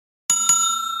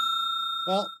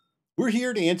Well, we're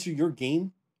here to answer your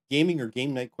gaming, or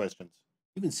game night questions.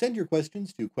 You can send your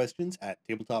questions to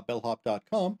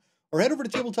questions@tabletopbellhop.com or head over to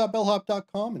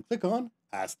tabletopbellhop.com and click on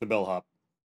Ask the Bellhop.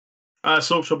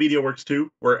 Social media works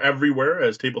too. We're everywhere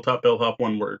as Tabletop Bellhop,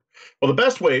 one word. Well, the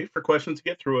best way for questions to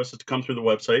get through us is to come through the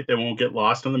website. They won't get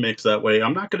lost in the mix that way.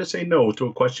 I'm not going to say no to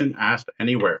a question asked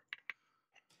anywhere.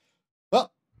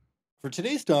 Well, for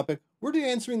today's topic, we're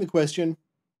answering the question,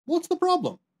 what's the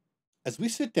problem? As we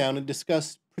sit down and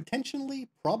discuss potentially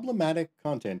problematic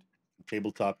content in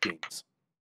tabletop games.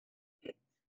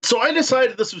 So I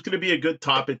decided this was going to be a good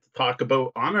topic to talk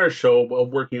about on our show while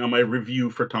working on my review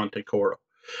for Tante Coro.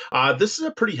 This is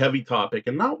a pretty heavy topic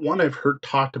and not one I've heard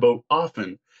talked about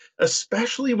often,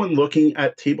 especially when looking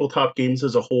at tabletop games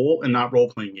as a whole and not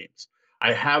role-playing games.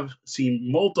 I have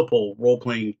seen multiple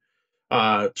role-playing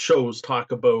shows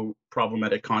talk about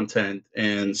problematic content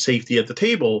and safety at the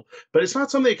table, but it's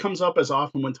not something that comes up as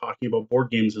often when talking about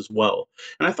board games as well.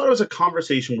 And I thought it was a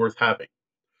conversation worth having.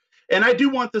 And I do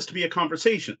want this to be a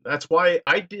conversation. That's why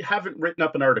haven't written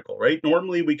up an article, right?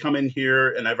 Normally we come in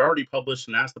here and I've already published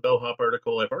an Ask the Bellhop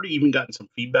article. I've already even gotten some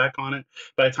feedback on it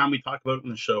by the time we talk about it in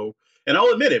the show. And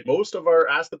I'll admit it, most of our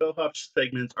Ask the Bellhop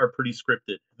segments are pretty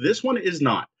scripted. This one is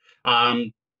not.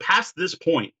 Past this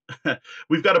point,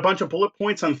 we've got a bunch of bullet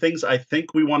points on things I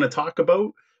think we want to talk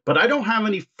about, but I don't have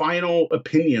any final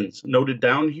opinions noted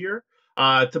down here.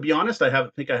 To be honest, I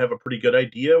think I have a pretty good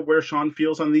idea where Sean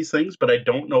feels on these things, but I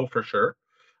don't know for sure.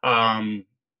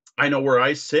 I know where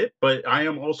I sit, but I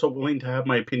am also willing to have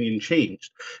my opinion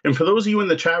changed. And for those of you in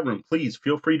the chat room, please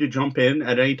feel free to jump in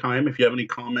at any time if you have any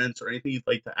comments or anything you'd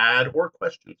like to add or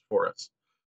questions for us.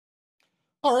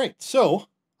 All right, so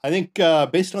I think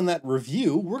based on that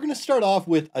review, we're going to start off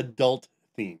with adult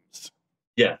themes.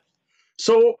 Yeah.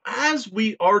 So as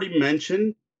we already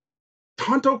mentioned,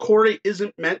 Tanto Cuore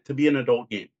isn't meant to be an adult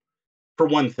game, for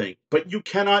one thing. But you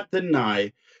cannot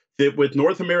deny that with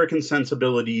North American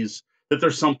sensibilities, that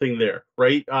there's something there,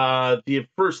 right? The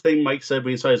first thing Mike said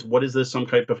when he says, "What is this? Some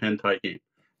type of hentai game?"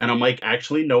 And I'm like,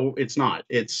 actually, no, it's not.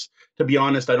 It's, to be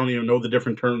honest, I don't even know the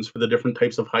different terms for the different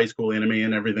types of high school anime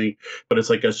and everything, but it's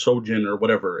like a shojin or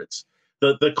whatever. It's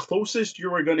the closest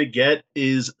you are going to get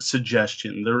is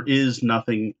suggestion. There is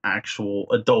nothing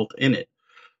actual adult in it.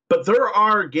 But there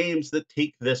are games that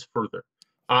take this further.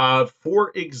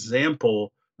 For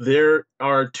example, there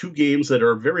are two games that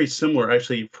are very similar.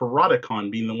 Actually, Ferroticon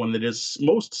being the one that is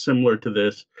most similar to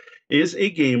this, is a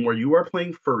game where you are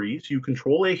playing furries. You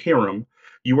control a harem.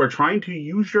 You are trying to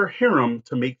use your harem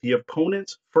to make the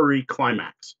opponent's furry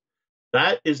climax.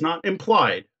 That is not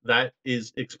implied. That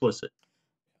is explicit.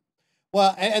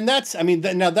 Well, and that's, I mean,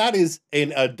 now that is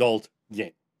an adult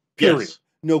game. Period. Yes.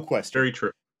 No question. Very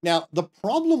true. Now, the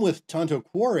problem with Tanto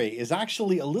Cuore is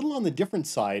actually a little on the different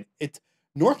side.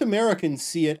 North Americans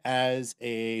see it as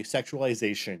a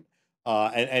sexualization,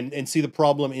 and see the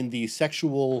problem in the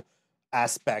sexual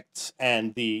aspects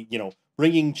and the,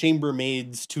 bringing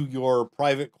chambermaids to your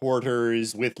private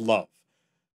quarters with love.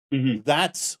 Mm-hmm.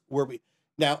 That's where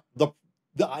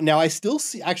now I still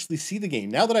actually see the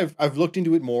game now that I've looked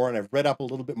into it more and I've read up a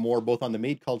little bit more both on the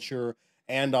maid culture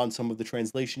and on some of the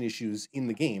translation issues in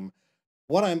the game.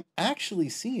 What I'm actually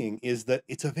seeing is that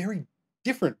it's a very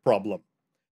different problem.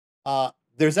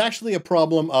 There's actually a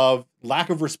problem of lack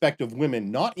of respect of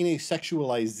women, not in a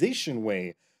sexualization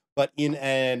way, but in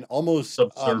an almost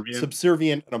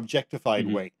subservient and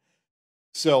objectified way.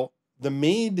 So the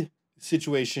maid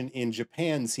situation in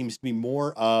Japan seems to be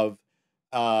more of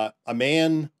a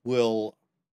man will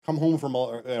come home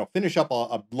from finish up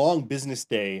a long business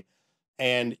day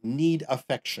and need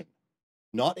affection.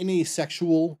 Not in a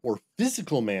sexual or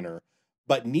physical manner,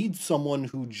 but needs someone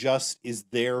who just is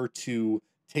there to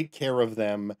take care of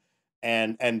them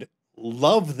and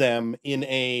love them in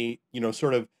a,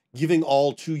 sort of giving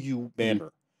all to you manner.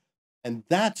 Mm-hmm. And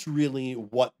that's really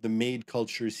what the maid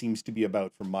culture seems to be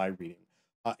about from my reading.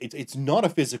 It's not a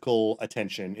physical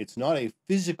attention. It's not a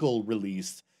physical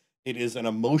release. It is an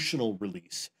emotional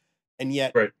release. And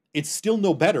yet it's still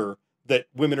no better that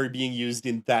women are being used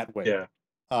in that way. Yeah.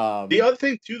 The other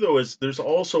thing too, though, is there's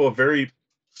also a very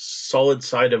solid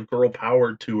side of girl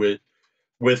power to it,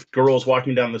 with girls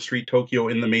walking down the street Tokyo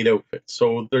in the maid outfit.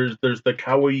 So there's the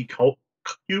kawaii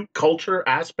cute culture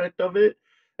aspect of it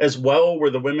as well, where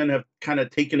the women have kind of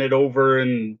taken it over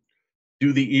and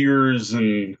do the ears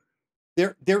and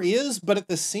there is, but at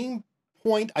the same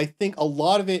point, I think a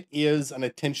lot of it is an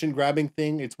attention grabbing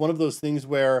thing. It's one of those things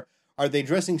where are they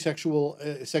dressing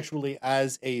sexually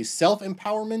as a self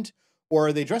empowerment? Or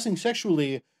are they dressing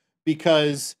sexually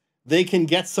because they can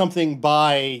get something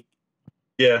by,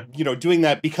 doing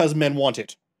that because men want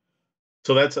it?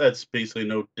 So that's basically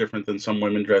no different than some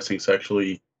women dressing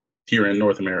sexually here in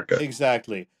North America.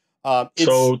 Exactly. It's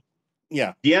So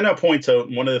yeah. Deanna points out,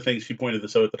 and one of the things she pointed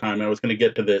this out at the time, and I was going to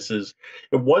get to this, is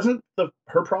it wasn't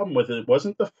her problem with it. It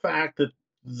wasn't the fact that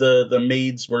the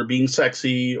maids were being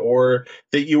sexy or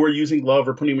that you were using love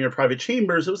or putting them in your private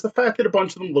chambers. It was the fact that a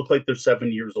bunch of them look like they're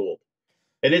 7 years old.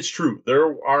 And it's true.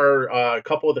 There are a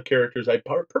couple of the characters I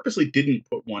purposely didn't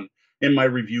put one in my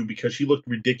review because she looked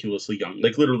ridiculously young,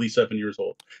 like literally 7 years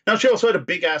old. Now she also had a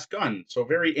big ass gun, so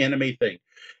very anime thing.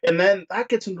 And then that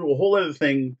gets into a whole other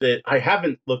thing that I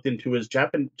haven't looked into is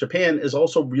Japan is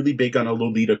also really big on a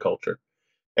Lolita culture.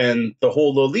 And the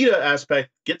whole Lolita aspect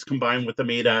gets combined with the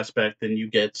maid aspect, and you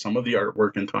get some of the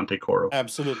artwork in Tante Koro.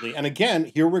 Absolutely. And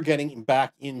again, here we're getting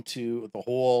back into the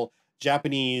whole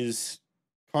Japanese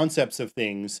concepts of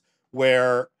things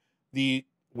where the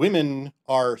women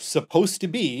are supposed to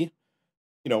be,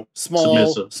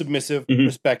 small, submissive, Mhm.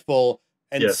 respectful,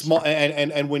 and Yes. small.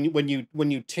 And when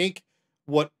you take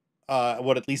what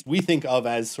at least we think of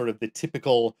as sort of the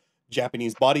typical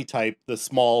Japanese body type, the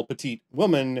small, petite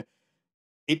woman,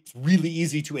 it's really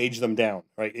easy to age them down,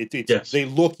 right? Yes. They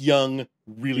look young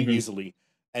really Mhm. easily,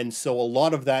 and so a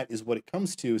lot of that is what it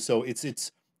comes to. So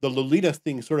it's the Lolita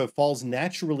thing sort of falls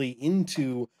naturally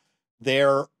into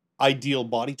their ideal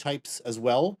body types as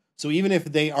well. So even if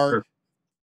they aren't Sure.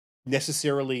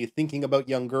 necessarily thinking about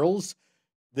young girls,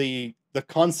 the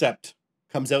concept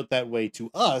comes out that way to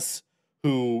us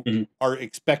who Mhm. are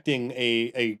expecting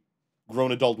a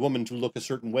grown adult woman to look a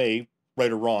certain way,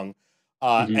 right or wrong.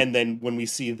 Mhm. And then when we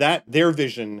see that their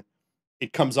vision,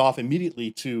 it comes off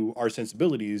immediately to our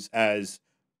sensibilities as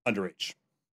underage.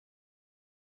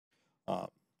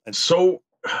 And So,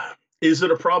 is it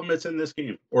a problem that's in this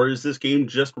game, or is this game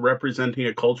just representing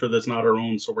a culture that's not our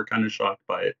own? So we're kind of shocked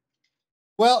by it.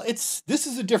 well, this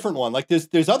is a different one. Like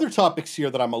there's other topics here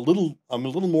that I'm a little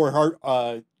more hard.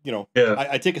 Yeah.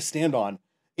 I take a stand on.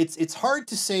 It's hard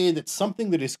to say that something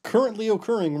that is currently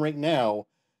occurring right now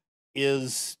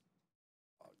is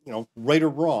right or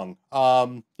wrong.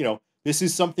 This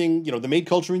is something, the maid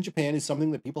culture in Japan is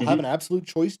something that people have Hmm. an absolute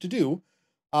choice to do.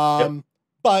 Yep.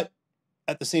 But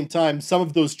at the same time, some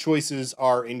of those choices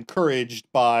are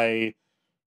encouraged by,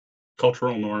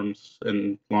 Cultural norms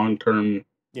and long-term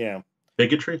yeah,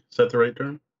 bigotry. Is that the right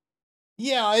term?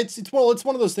 yeah, it's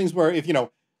one of those things where if,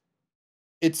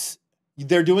 it's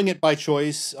they're doing it by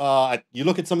choice. You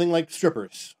look at something like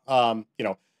strippers.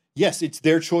 Yes, it's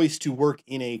their choice to work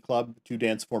in a club to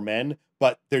dance for men,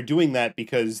 but they're doing that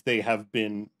because they have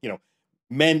been,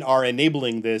 men are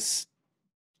enabling this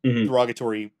Hmm.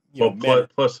 derogatory, Well, manner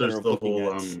plus manner there's of the looking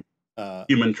whole at.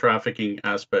 human trafficking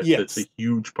aspect. That's a Yes,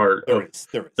 huge part there of is,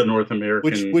 the North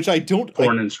American which I don't,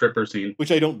 porn and stripper scene.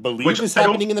 which I don't Which believe is I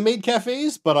don't happening in the maid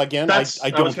cafes, but again, That's I I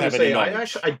was don't going to have any say.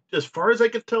 knowledge. As far as I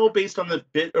could tell, based on the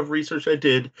bit of research I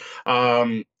did,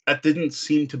 that didn't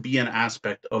seem to be an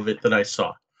aspect of it that I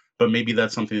saw. But maybe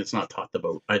that's something that's not talked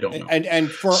about. I don't know. And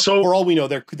So for all we know,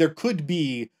 there could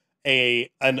be an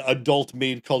adult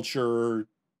maid culture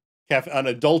an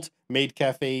adult maid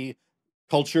cafe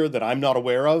culture that I'm not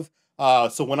aware of.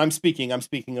 So when I'm speaking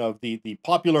of the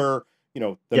popular,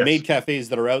 the yes, maid cafes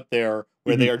that are out there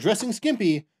where hmm they are dressing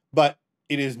skimpy, but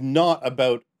it is not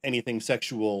about anything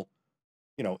sexual.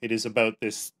 It is about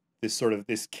this sort of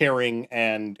this caring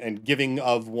and giving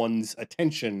of one's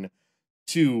attention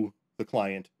to the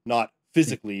client, not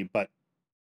physically, but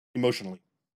emotionally.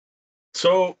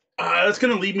 so that's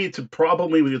going to lead me to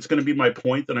probably it's going to be my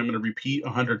point that I'm going to repeat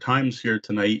 100 times here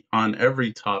tonight on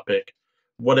every topic.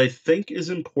 What I think is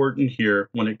important here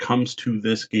when it comes to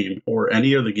this game or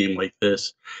any other game like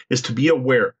this is to be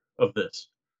aware of this.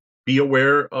 Be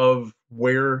aware of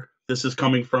where this is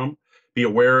coming from. Be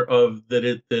aware of that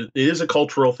it is a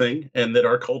cultural thing and that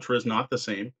our culture is not the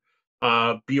same.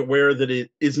 Be aware that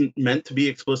it isn't meant to be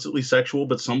explicitly sexual,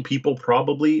 but some people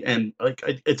probably, and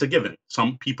it's a given.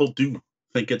 Some people do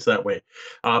think it's that way.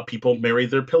 People marry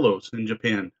their pillows in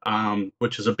Japan,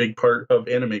 which is a big part of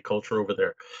anime culture over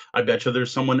there. I bet you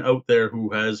there's someone out there who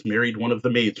has married one of the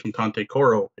maids from Tante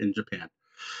Koro in Japan.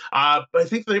 But I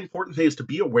think the important thing is to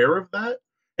be aware of that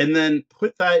and then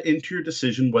put that into your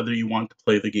decision whether you want to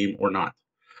play the game or not.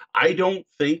 I don't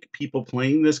think people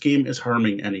playing this game is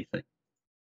harming anything.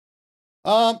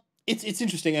 It's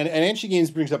interesting, and Anshi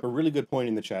Games brings up a really good point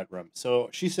in the chat room. So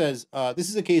she says, "This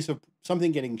is a case of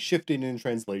something getting shifted in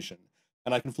translation,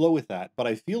 and I can flow with that. But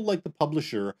I feel like the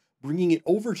publisher bringing it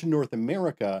over to North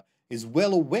America is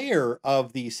well aware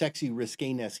of the sexy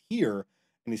risqueness here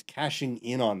and is cashing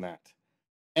in on that,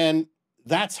 and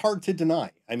that's hard to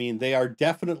deny. I mean, they are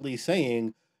definitely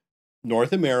saying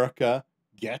North America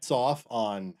gets off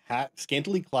on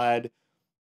scantily clad."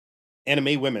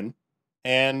 anime women,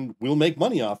 and we'll make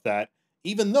money off that,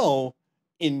 even though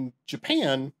in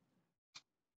Japan,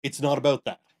 it's not about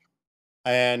that.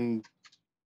 And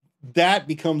that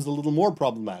becomes a little more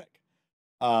problematic.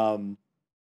 Do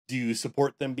you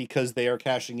support them because they are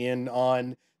cashing in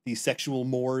on the sexual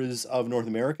mores of North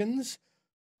Americans?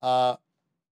 We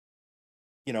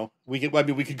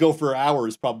could go for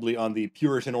hours probably on the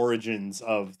Puritan origins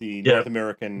of the North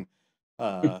American.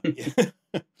 Yeah,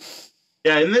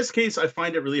 in this case, I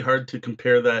find it really hard to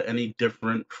compare that any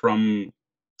different from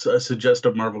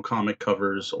suggestive Marvel comic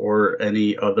covers or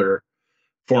any other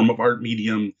form of art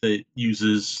medium that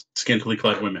uses scantily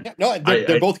clad women. Yeah, no,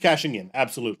 they're both cashing in,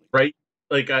 absolutely. Right?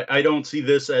 Like, I don't see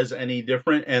this as any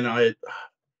different, and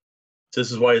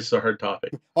this is why it's a hard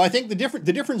topic. Well, I think the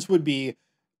difference would be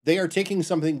they are taking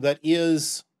something that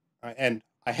is, and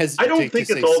I hesitate. I don't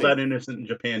think it's all that innocent in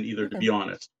Japan either, to be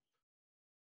honest.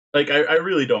 Like, I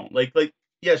really don't. Like,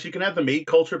 yes, you can have the maid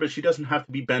culture, but she doesn't have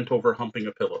to be bent over humping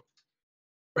a pillow.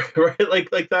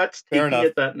 Right? Like that's taking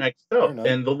it that next step.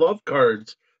 And the love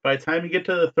cards, by the time you get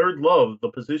to the third love, the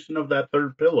position of that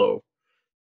third pillow,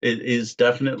 it is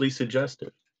definitely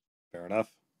suggestive. Fair enough.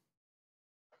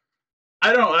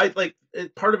 I don't know.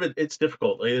 Part of it, it's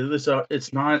difficult.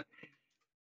 It's not.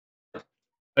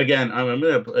 Again, I'm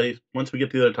gonna once we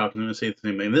get to the other topic, I'm gonna say the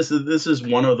same thing. This is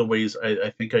one of the ways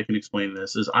I think I can explain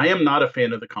this. Is I am not a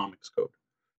fan of the comics code.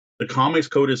 The comics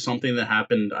code is something that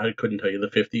happened. I couldn't tell you, the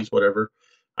 50s, whatever.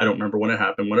 I don't remember when it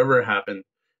happened. Whenever it happened,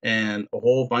 and a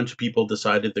whole bunch of people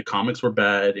decided the comics were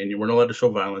bad, and you weren't allowed to show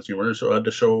violence, you weren't allowed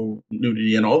to show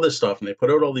nudity, and all this stuff. And they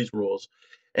put out all these rules.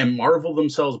 And Marvel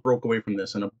themselves broke away from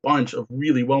this, and a bunch of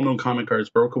really well-known comic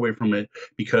artists broke away from it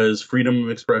because freedom of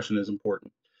expression is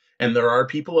important. And there are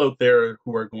people out there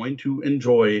who are going to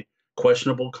enjoy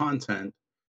questionable content.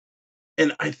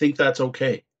 And I think that's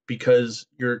okay because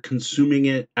you're consuming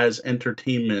it as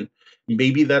entertainment.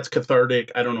 Maybe that's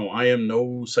cathartic. I don't know. I am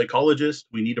no psychologist.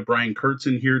 We need a Brian Kurtz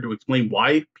in here to explain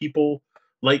why people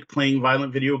like playing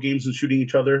violent video games and shooting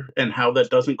each other and how that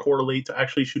doesn't correlate to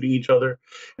actually shooting each other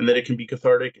and that it can be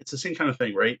cathartic. It's the same kind of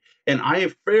thing, right? And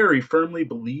I very firmly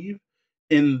believe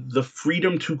in the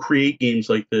freedom to create games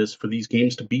like this, for these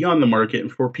games to be on the market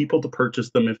and for people to purchase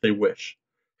them if they wish.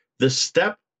 The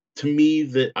step to me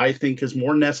that I think is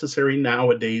more necessary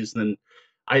nowadays than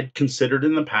I'd considered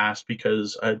in the past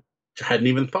because I hadn't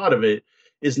even thought of it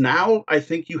is now I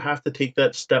think you have to take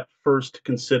that step first to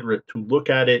consider it, to look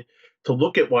at it, to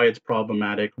look at why it's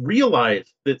problematic,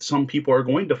 realize that some people are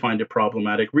going to find it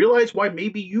problematic, realize why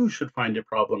maybe you should find it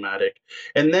problematic,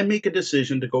 and then make a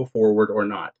decision to go forward or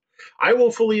not. I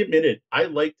will fully admit it. I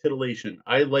like titillation.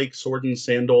 I like Sword and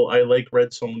Sandal. I like Red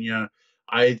Sonja.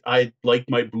 I like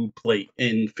my boob plate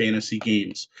in fantasy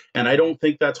games. And I don't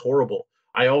think that's horrible.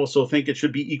 I also think it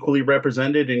should be equally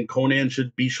represented, and Conan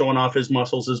should be showing off his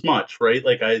muscles as much, right?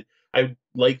 Like I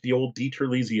like the old Dieter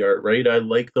Lisi art, right? I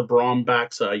like the Brom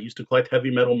Baxa. I used to collect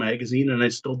Heavy Metal magazine, and I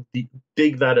still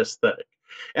dig that aesthetic.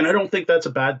 And I don't think that's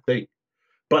a bad thing.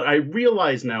 But I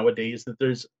realize nowadays that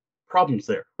there's problems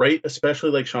there, right?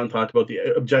 Especially like Sean talked about, the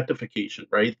objectification,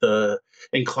 right?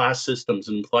 In class systems,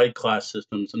 and implied class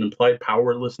systems, and implied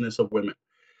powerlessness of women.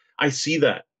 I see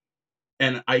that.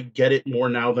 And I get it more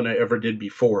now than I ever did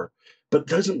before. But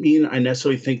doesn't mean I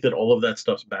necessarily think that all of that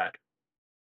stuff's bad.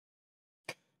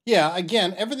 Yeah,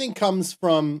 again, everything comes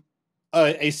from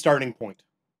a starting point,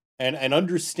 and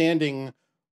understanding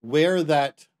where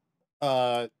that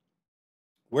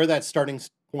starting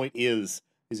point is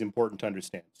important to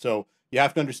understand. So you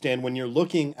have to understand when you're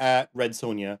looking at Red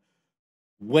Sonja,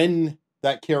 when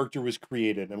that character was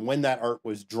created and when that art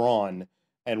was drawn,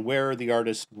 and where the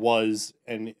artist was,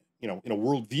 and in a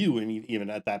worldview, and even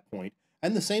at that point.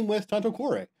 And the same with Tanto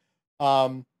Cuore.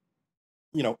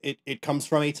 It comes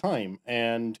from a time,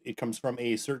 and it comes from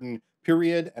a certain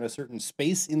period and a certain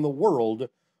space in the world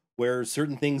where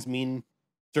certain things mean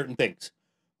certain things,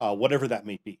 whatever that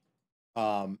may be.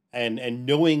 And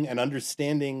knowing and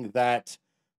understanding that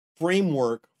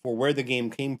framework for where the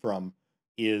game came from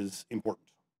is important.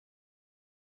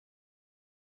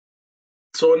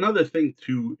 So another thing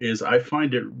too is I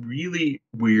find it really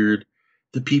weird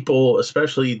the people,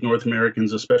 especially North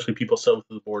Americans, especially people south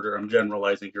of the border, I'm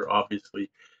generalizing here obviously,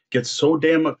 get so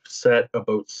damn upset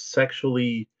about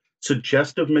sexually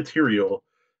suggestive material,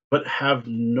 but have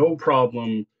no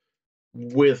problem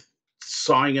with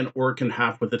sawing an orc in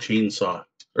half with a chainsaw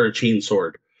or a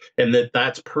chainsword. And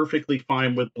that's perfectly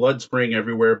fine with blood spraying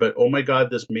everywhere, but oh my God,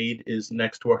 this maid is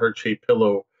next to a heart-shaped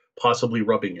pillow, possibly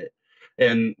rubbing it.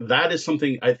 And that is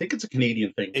something, I think it's a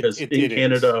Canadian thing, because in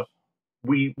Canada,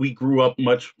 we grew up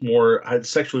much more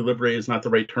sexually liberated is not the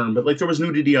right term, but like there was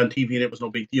nudity on TV and it was no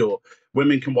big deal.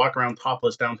 Women can walk around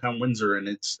topless downtown Windsor and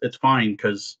it's fine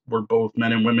because we're both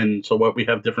men and women. So what, we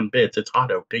have different bits. It's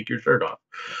hot out. Take your shirt off.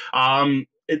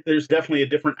 There's definitely a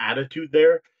different attitude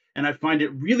there. And I find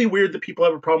it really weird that people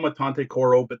have a problem with Tante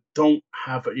Coro, but don't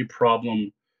have a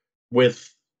problem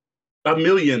with a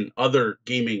million other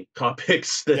gaming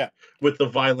topics that with the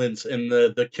violence and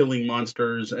the killing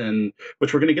monsters, and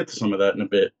which we're going to get to some of that in a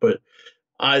bit. But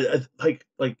I like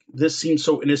this seems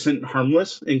so innocent and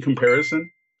harmless in comparison.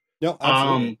 No,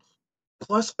 absolutely.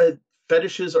 Plus,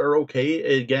 fetishes are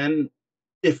okay again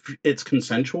if it's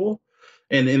consensual.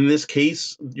 And in this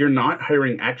case, you're not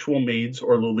hiring actual maids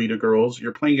or Lolita girls.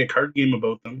 You're playing a card game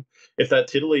about them. If that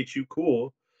titillates you,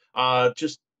 cool.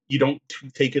 Just you don't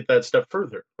take it that step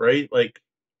further, right? Like,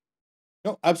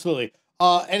 no, absolutely.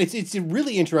 And it's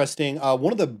really interesting.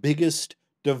 One of the biggest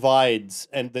divides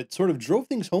and that sort of drove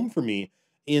things home for me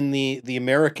in the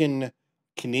American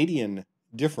Canadian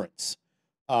difference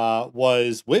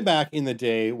was way back in the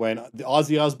day when the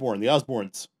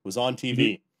Osbournes was on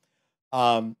TV.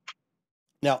 Mm-hmm.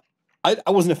 Now, I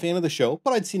wasn't a fan of the show,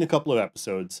 but I'd seen a couple of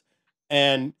episodes,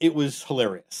 and it was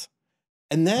hilarious.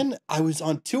 And then I was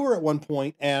on tour at one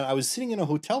point, and I was sitting in a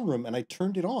hotel room, and I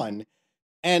turned it on,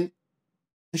 and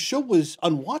the show was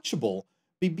unwatchable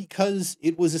because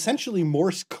it was essentially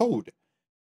Morse code,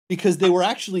 because they were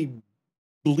actually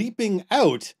bleeping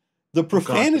out the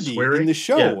profanity in the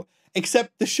show,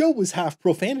 except the show was half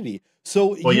profanity.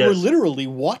 So you were literally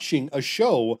watching a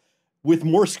show with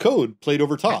Morse code played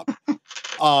over top.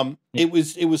 It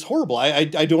was horrible. I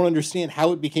don't understand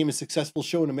how it became a successful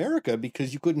show in America,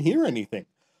 because you couldn't hear anything.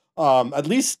 At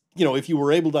least, if you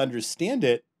were able to understand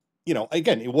it,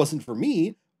 again, it wasn't for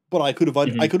me, but I could have,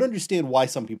 I could understand why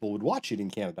some people would watch it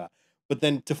in Canada. But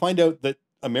then to find out that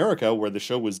America, where the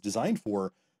show was designed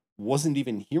for, wasn't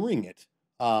even hearing it.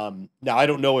 Now I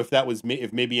don't know if that was,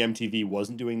 if maybe MTV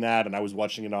wasn't doing that and I was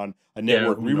watching it on a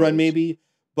network rerun maybe,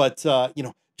 but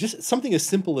just something as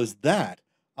simple as that.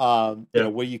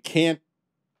 Where you can't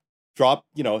drop,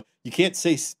 you can't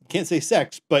say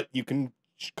sex, but you can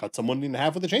cut someone in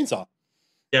half with a chainsaw.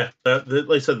 Yeah, like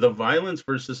I said, the violence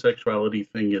versus sexuality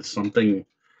thing is something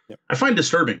I find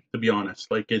disturbing, to be honest.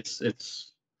 Like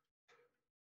it's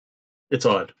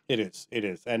odd. It is,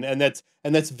 and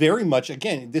that's very much,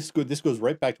 again, this goes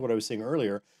right back to what I was saying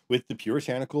earlier with the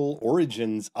puritanical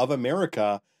origins of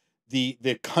America,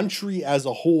 the country as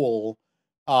a whole.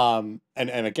 And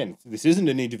again, this isn't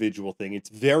an individual thing. It's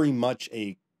very much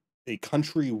a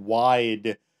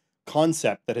countrywide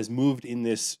concept that has moved in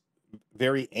this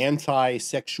very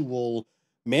anti-sexual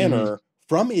manner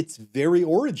from its very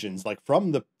origins, like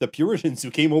from the Puritans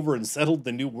who came over and settled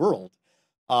the New World.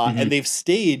 And they've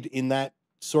stayed in that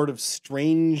sort of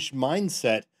strange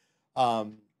mindset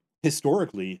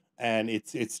historically. And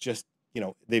it's just,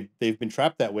 they've been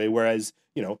trapped that way. Whereas,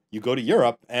 you go to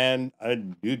Europe and a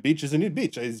nude beach is a nude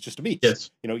beach. It's just a beach.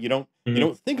 Yes. You don't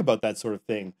think about that sort of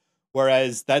thing.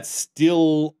 Whereas that's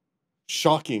still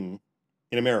shocking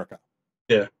in America.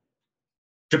 Yeah.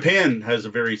 Japan has a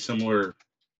very similar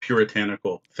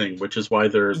puritanical thing, which is why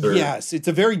they're yes, it's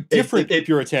a very different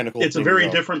puritanical it's thing, a very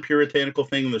though. different puritanical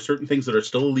thing, and there's certain things that are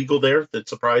still illegal there that's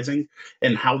surprising,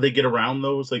 and how they get around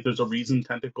those. Like there's a reason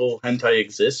tentacle hentai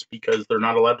exists, because they're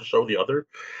not allowed to show the other,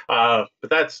 but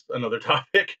that's another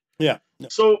topic.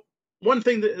 So one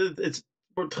thing that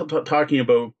we're talking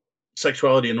about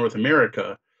sexuality in North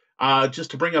America,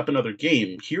 just to bring up another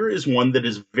game, here is one that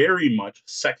is very much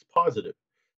sex positive.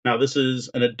 Now this is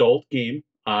an adult game.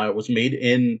 It was made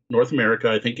in North America,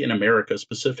 I think in America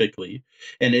specifically,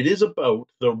 and it is about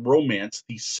the romance,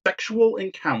 the sexual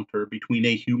encounter between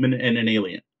a human and an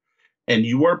alien. And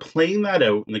you are playing that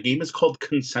out, and the game is called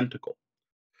Consenticle.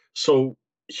 So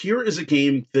here is a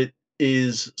game that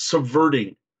is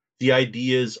subverting the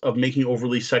ideas of making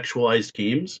overly sexualized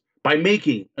games by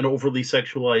making an overly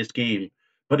sexualized game,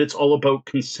 but it's all about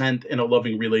consent and a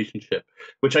loving relationship,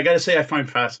 which I got to say I find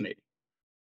fascinating.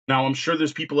 Now, I'm sure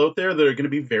there's people out there that are going to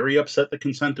be very upset that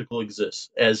Consenticle exists,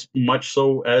 as much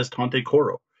so as Tante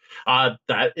Coro.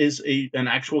 That is an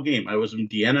actual game.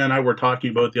 Deanna and I were talking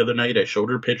about it the other night. I showed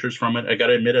her pictures from it. I got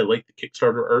to admit, I like the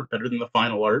Kickstarter art better than the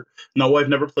final art. No, I've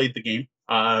never played the game.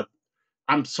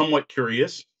 I'm somewhat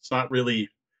curious. It's not really,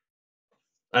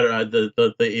 I don't know,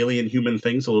 the alien human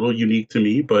thing's a little unique to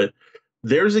me, but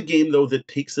there's a game, though, that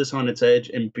takes this on its edge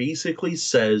and basically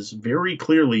says very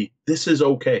clearly, this is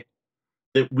okay.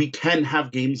 That we can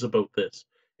have games about this,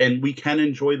 and we can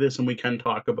enjoy this, and we can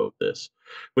talk about this,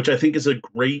 which I think is a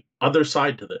great other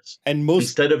side to this. And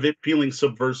instead of it feeling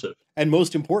subversive. And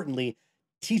most importantly,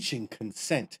 teaching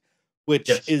consent, which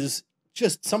is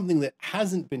just something that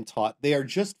hasn't been taught. They are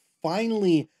just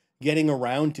finally getting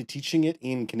around to teaching it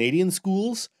in Canadian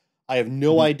schools. I have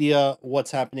no idea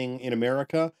what's happening in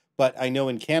America, but I know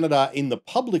in Canada, in the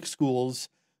public schools,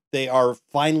 they are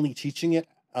finally teaching it.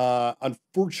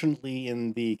 Unfortunately,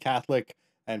 in the Catholic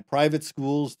and private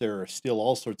schools, there are still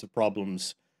all sorts of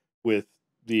problems with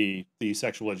the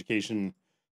sexual education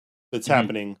that's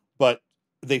happening. But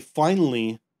they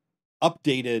finally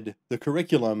updated the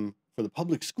curriculum for the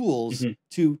public schools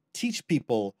to teach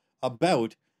people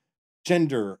about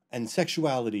gender and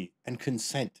sexuality and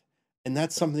consent. And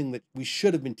that's something that we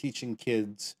should have been teaching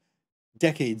kids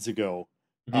decades ago.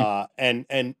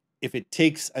 And if it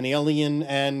takes an alien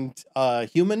and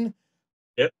human,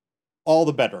 all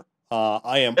the better.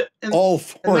 I am all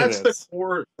for that's this. The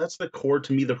core. That's the core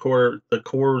to me.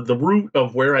 The root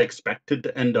of where I expected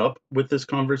to end up with this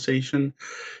conversation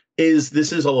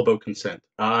this is all about consent.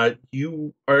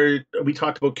 We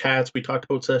talked about cats, we talked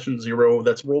about session 0,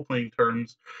 that's role-playing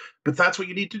terms, but that's what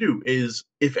you need to do is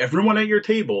if everyone at your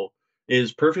table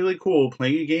is perfectly cool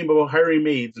playing a game about hiring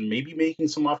maids and maybe making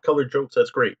some off-color jokes, that's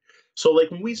great. So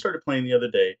like when we started playing the other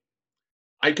day,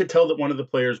 I could tell that one of the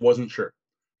players wasn't sure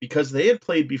because they had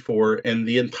played before and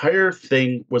the entire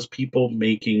thing was people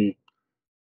making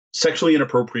sexually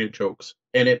inappropriate jokes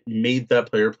and it made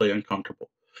that player play uncomfortable.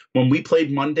 When we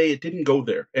played Monday, it didn't go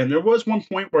there. And there was one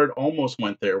point where it almost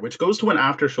went there, which goes to an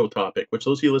after show topic, which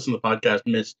those of you who listen to the podcast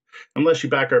missed, unless you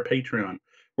back our Patreon,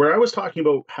 where I was talking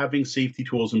about having safety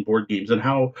tools in board games and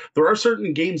how there are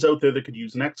certain games out there that could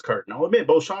use an X card. And I'll admit,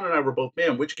 both Sean and I were both,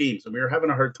 man, which games? And we were having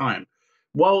a hard time.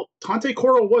 Well, Tante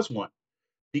Coro was one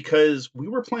because we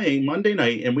were playing Monday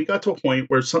night and we got to a point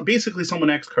where basically someone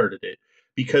X carded it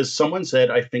because someone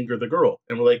said, I finger the girl.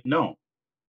 And we're like, no,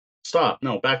 stop.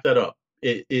 No, back that up.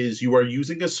 It is you are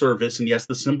using a service, and yes,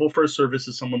 the symbol for a service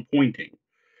is someone pointing,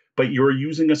 but you're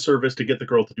using a service to get the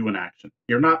girl to do an action.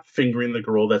 You're not fingering the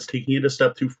girl. That's taking it a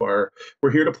step too far. We're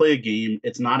here to play a game.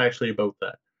 It's not actually about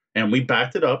that. And we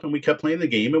backed it up, and we kept playing the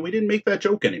game, and we didn't make that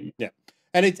joke anymore. Yeah,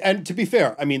 and to be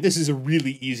fair, I mean, this is a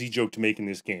really easy joke to make in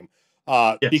this game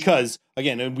because,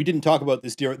 again, and we didn't talk about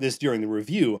this during the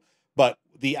review, but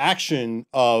the action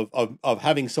of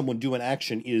having someone do an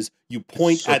action is you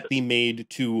point at the maid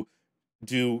to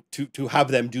have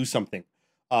them do something.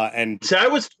 And see, I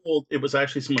was told it was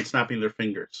actually someone snapping their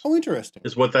fingers. Oh, interesting.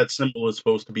 Is what that symbol is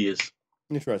supposed to be. Is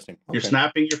interesting. Okay. You're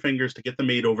snapping your fingers to get the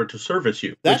maid over to service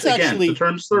you. That's which, actually again, the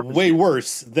term service way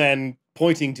worse than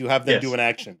pointing to have them do an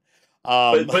action.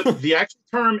 But the actual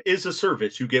term is a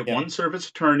service. You get one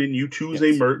service turn and you choose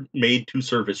a maid to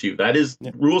service you. That is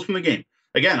rules from the game.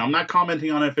 Again, I'm not commenting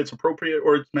on if it's appropriate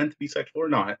or it's meant to be sexual or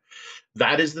not.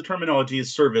 That is the terminology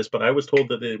is service, but I was told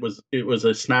that it was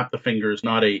a snap the fingers,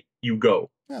 not a you go.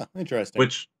 Yeah, interesting.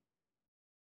 Which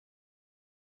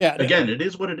again, it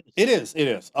is what it is. It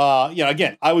is.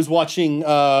 Again, I was watching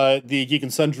the Geek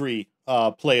and Sundry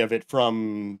play of it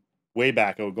from way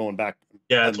back, going back.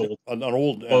 Yeah, it's old. An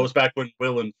old. Well, it was back when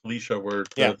Will and Felicia were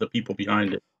the people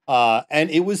behind it. And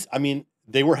it was, I mean,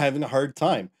 they were having a hard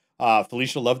time.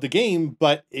 Felicia loved the game,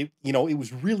 but it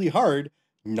was really hard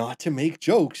not to make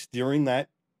jokes during that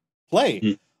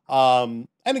play.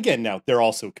 And again, now they're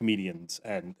also comedians,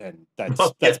 and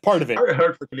that's part of it.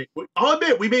 Hard for comedians. I'll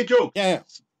admit, we made jokes. Yeah.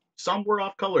 Some were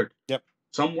off colored. Yep.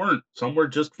 Some weren't. Some were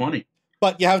just funny.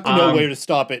 But you have to know where to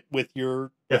stop it with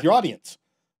your audience.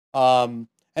 And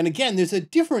again, there's a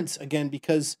difference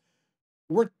because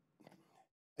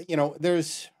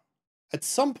there's at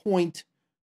some point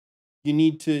you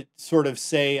need to sort of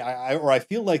say, I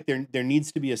feel like there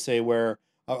needs to be a say where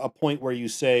a point where you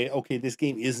say, okay, this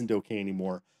game isn't okay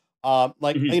anymore.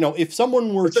 If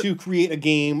someone were to create a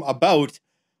game about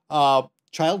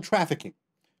child trafficking,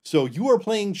 so you are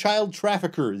playing child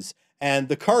traffickers and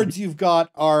the cards you've got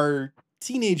are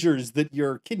teenagers that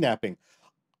you're kidnapping.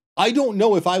 I don't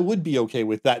know if I would be okay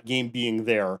with that game being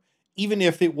there, even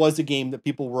if it was a game that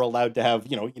people were allowed to have,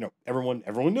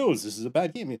 everyone knows this is a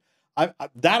bad game.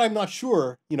 I'm not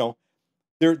sure,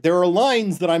 there are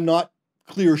lines that I'm not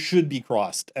clear should be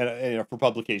crossed for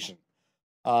publication.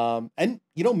 And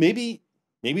maybe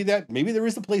there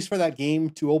is a place for that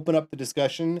game to open up the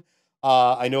discussion.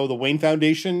 I know the Wayne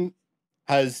Foundation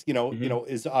has,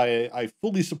 I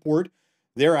fully support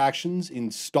their actions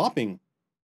in stopping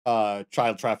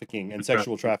child trafficking and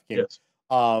sexual trafficking. Yes.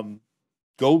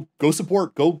 Go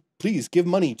support, please give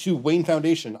money to Wayne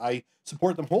Foundation. I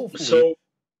support them wholly. So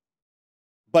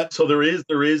there is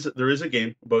a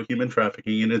game about human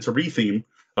trafficking, and it's a retheme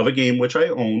of a game which I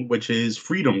own, which is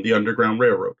Freedom, the Underground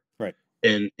Railroad. Right.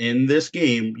 And in this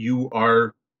game, you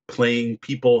are playing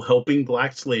people helping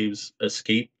black slaves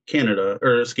escape Canada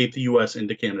or escape the U.S.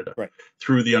 into Canada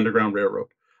through the Underground Railroad.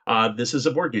 This is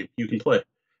a board game you can play.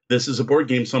 This is a board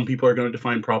game some people are going to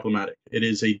define problematic. It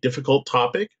is a difficult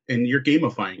topic, and you're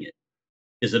gamifying it.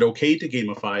 Is it okay to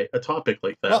gamify a topic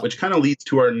like that? Well, which kind of leads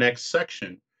to our next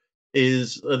section,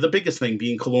 is the biggest thing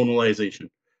being colonialization.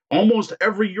 Almost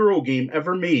every Euro game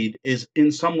ever made is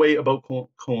in some way about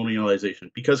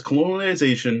colonialization, because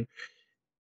colonialization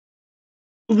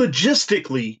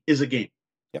logistically is a game.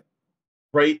 Yep.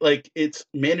 Right? Like, it's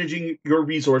managing your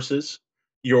resources,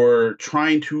 you're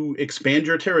trying to expand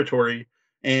your territory,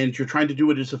 and you're trying to do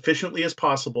it as efficiently as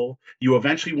possible. You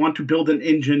eventually want to build an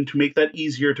engine to make that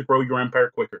easier to grow your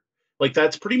empire quicker. Like,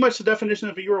 that's pretty much the definition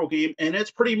of a Euro game, and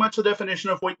it's pretty much the definition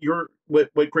of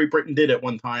what Great Britain did at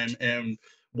one time, and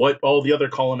what all the other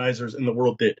colonizers in the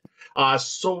world did.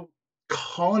 So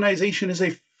colonization is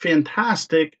a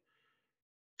fantastic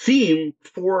theme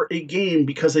for a game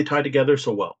because they tie together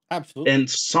so well. Absolutely. And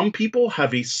some people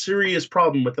have a serious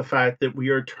problem with the fact that we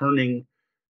are turning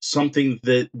something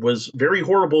that was very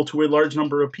horrible to a large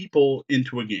number of people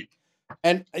into a game.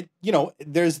 And, you know,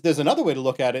 there's another way to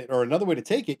look at it, or another way to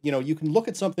take it. You know, you can look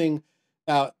at something,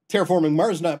 terraforming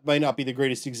Mars might not be the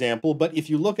greatest example, but if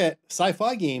you look at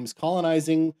sci-fi games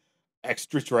colonizing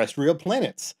extraterrestrial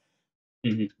planets,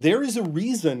 there is a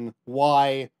reason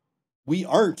why we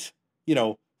aren't, you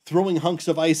know, throwing hunks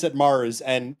of ice at Mars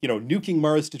and, you know, nuking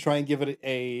Mars to try and give it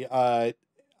an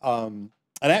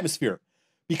atmosphere,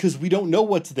 because we don't know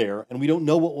what's there and we don't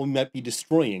know what we might be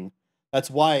destroying. That's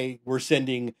why we're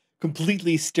sending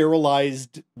completely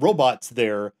sterilized robots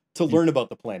there to learn about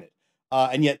the planet.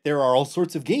 And yet there are all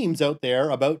sorts of games out there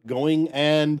about going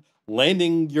and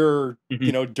landing your,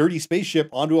 you know, dirty spaceship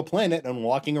onto a planet and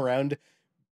walking around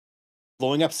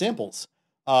blowing up samples,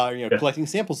 you know, collecting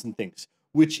samples and things,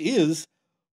 which is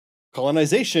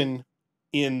colonization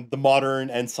in the modern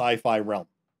and sci-fi realm,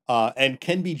 and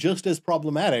can be just as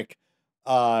problematic.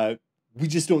 We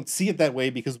just don't see it that way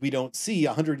because we don't see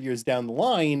 100 years down the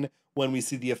line when we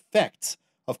see the effects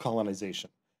of colonization.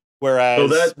 Whereas,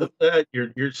 so that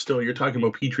you're talking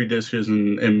about petri dishes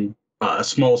and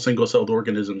small single-celled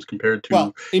organisms compared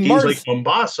to games like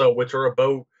Mombasa, which are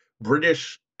about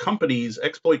British companies,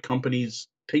 exploit companies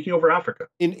taking over Africa.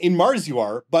 In Mars, you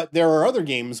are, but there are other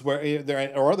games where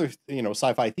there are other, you know,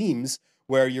 sci-fi themes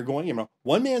where you're going. You know,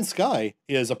 One Man's Sky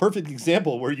is a perfect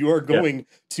example where you are going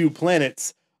to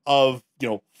planets of, you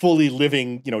know, fully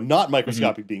living, you know, not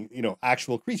microscopic being, you know,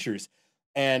 actual creatures,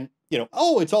 and, you know,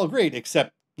 oh, it's all great,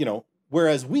 except, you know,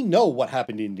 whereas we know what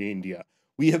happened in India,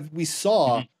 we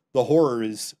saw the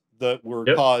horrors that were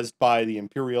caused by the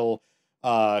imperial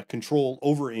control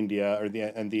over India, or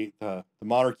the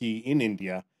monarchy in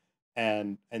India,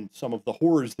 and some of the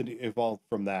horrors that evolved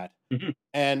from that.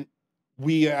 And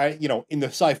we are, you know, in the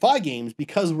sci-fi games,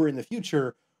 because we're in the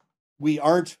future, we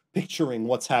aren't picturing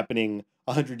what's happening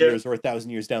 100 years or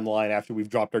 1,000 years down the line after we've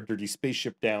dropped our dirty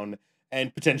spaceship down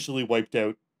and potentially wiped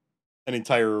out an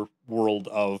entire world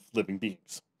of living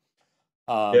beings.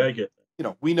 I get that. You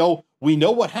know, we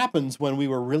know what happens when we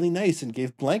were really nice and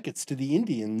gave blankets to the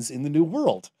Indians in the New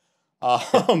World.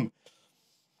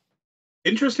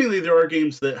 Interestingly, there are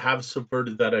games that have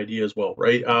subverted that idea as well,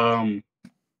 right?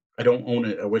 I don't own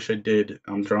it. I wish I did.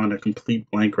 I'm drawing a complete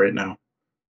blank right now.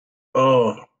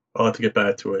 Oh, I'll have to get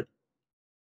back to it.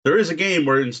 There is a game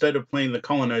where instead of playing the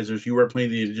colonizers, you are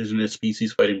playing the indigenous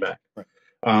species fighting back. Right.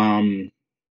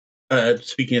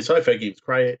 Speaking of sci-fi games,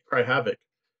 Cry Havoc.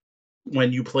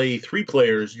 When you play 3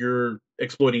 players, you're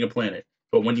exploiting a planet.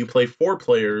 But when you play 4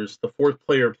 players, the 4th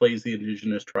player plays the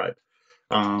indigenous tribe.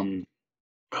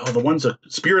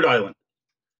 Spirit Island.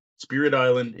 Spirit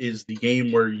Island is the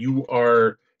game where you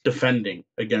are defending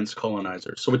against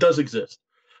colonizers. So it does exist.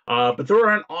 But there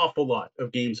are an awful lot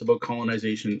of games about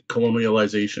colonization,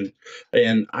 colonialization.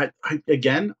 And I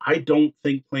don't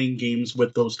think playing games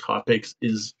with those topics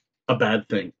is a bad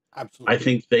thing. Absolutely. I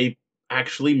think they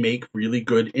actually make really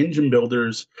good engine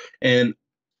builders. And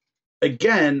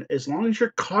again, as long as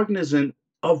you're cognizant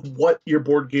of what your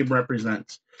board game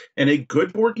represents. And a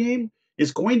good board game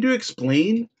is going to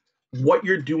explain what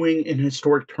you're doing in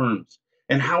historic terms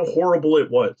and how horrible it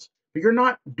was. But you're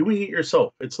not doing it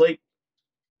yourself. It's like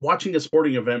watching a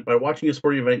sporting event. By watching a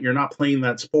sporting event, you're not playing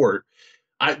that sport.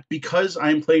 Because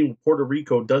I'm playing Puerto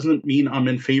Rico doesn't mean I'm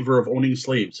in favor of owning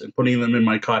slaves and putting them in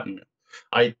my cotton mill.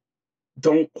 I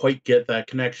don't quite get that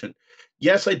connection.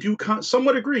 Yes, I do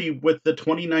somewhat agree with the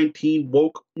 2019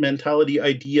 woke mentality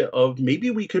idea of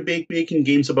maybe we could be making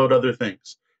games about other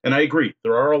things. And I agree.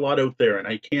 There are a lot out there, and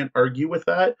I can't argue with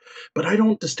that. But I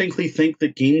don't distinctly think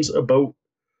that games about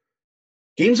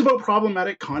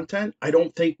problematic content, I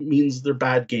don't think means they're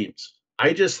bad games.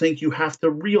 I just think you have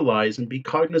to realize and be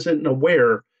cognizant and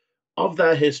aware of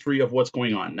that history of what's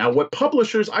going on. Now, what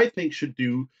publishers I think should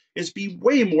do is be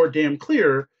way more damn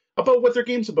clear about what their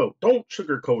game's about. Don't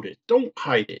sugarcoat it. Don't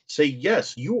hide it. Say,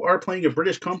 yes, you are playing a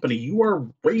British company. You are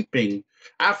raping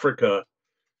Africa.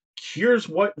 Here's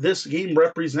what this game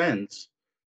represents.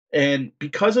 And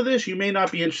because of this, you may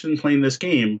not be interested in playing this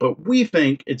game, but we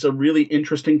think it's a really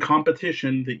interesting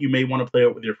competition that you may want to play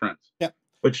out with your friends. Yeah.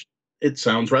 Which it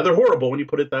sounds rather horrible when you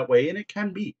put it that way, and it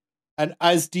can be. And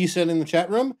as Dee said in the chat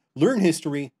room, learn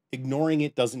history. Ignoring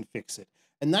it doesn't fix it.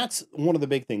 And that's one of the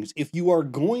big things. If you are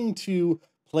going to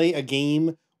play a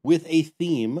game with a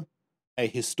theme, a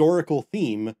historical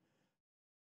theme,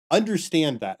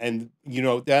 understand that. And,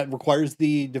 that requires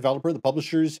the developer, the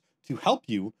publishers to help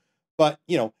you. But,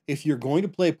 if you're going to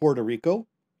play Puerto Rico,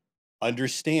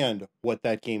 understand what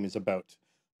that game is about.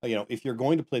 If you're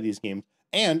going to play these games.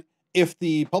 And if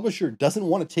the publisher doesn't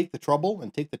want to take the trouble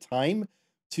and take the time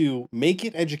to make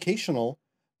it educational,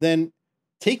 then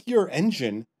take your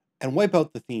engine and wipe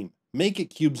out the theme. Make it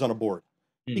cubes on a board.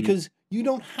 Because you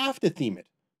don't have to theme it.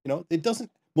 It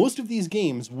doesn't. Most of these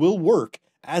games will work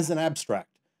as an abstract.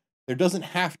 There doesn't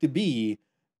have to be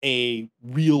a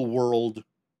real world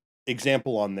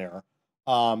example on there.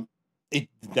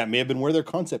 That may have been where their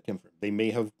concept came from. They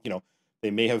may have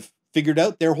figured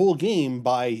out their whole game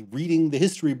by reading the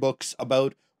history books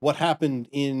about what happened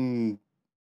in,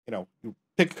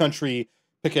 pick a country,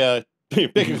 pick a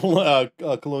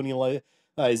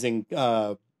colonializing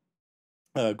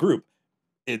group.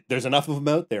 There's enough of them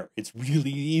out there. It's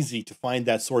really easy to find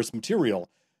that source material.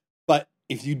 But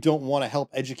if you don't want to help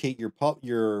educate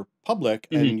your public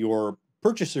and your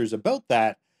purchasers about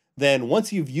that, then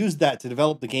once you've used that to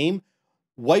develop the game,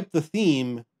 wipe the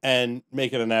theme and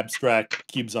make it an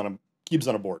abstract cubes on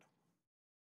a board.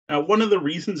 Now, one of the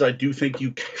reasons I do think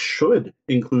you should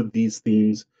include these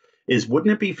themes is,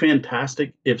 wouldn't it be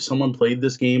fantastic if someone played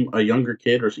this game, a younger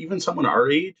kid or even someone our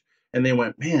age, and they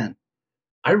went, man,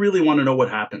 I really want to know what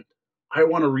happened. I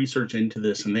want to research into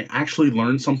this, and they actually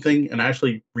learn something and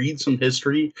actually read some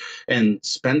history and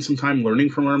spend some time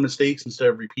learning from our mistakes instead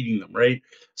of repeating them, right?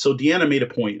 So Deanna made a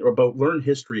point about learn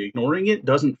history. Ignoring it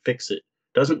doesn't fix it,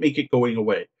 doesn't make it going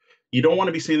away. You don't want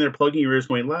to be sitting there plugging your ears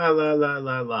going, la, la, la,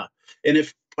 la, la. And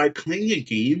if by playing a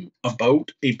game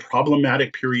about a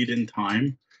problematic period in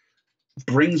time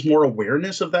brings more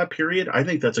awareness of that period, I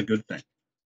think that's a good thing.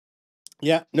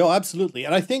 Yeah, no, absolutely.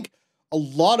 And I think a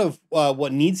lot of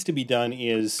what needs to be done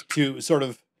is to sort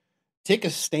of take a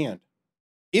stand.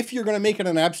 If you're going to make it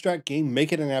an abstract game,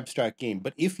 make it an abstract game.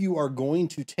 But if you are going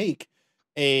to take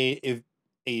a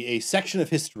section of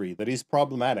history that is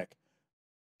problematic,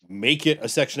 make it a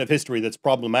section of history that's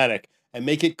problematic, and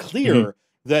make it clear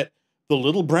that the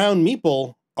little brown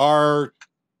meeple are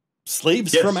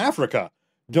slaves from Africa.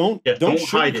 Don't hide it.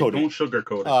 sugarcoat it. Don't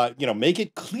sugarcoat it. Make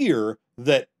it clear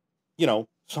that,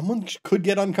 someone could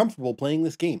get uncomfortable playing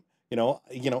this game.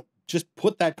 Just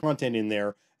put that content in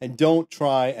there and don't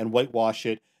try and whitewash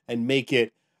it and make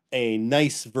it a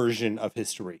nice version of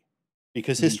history,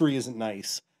 because history isn't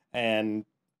nice and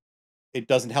it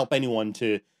doesn't help anyone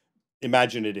to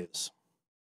imagine it is.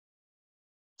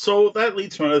 So that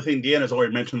leads to another thing. Deanna's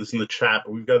already mentioned this in the chat,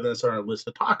 but we've got this on our list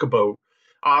to talk about.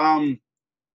 I'm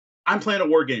playing a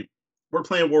war game. We're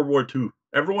playing World War II.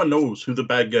 Everyone knows who the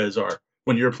bad guys are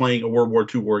when you're playing a World War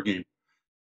II war game.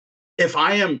 If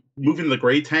I am moving the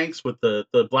gray tanks with the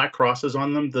black crosses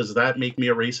on them, does that make me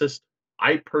a racist?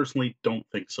 I personally don't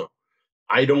think so.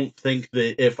 I don't think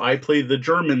that if I play the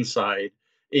German side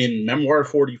in Memoir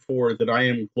 44 that I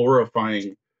am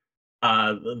glorifying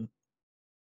I'm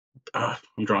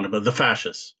drawn about the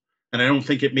fascists. And I don't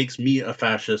think it makes me a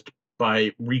fascist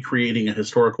by recreating a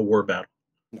historical war battle.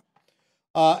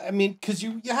 Because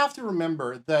you have to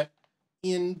remember that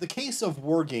in the case of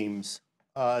war games,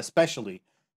 especially,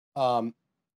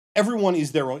 everyone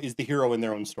is the hero in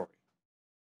their own story.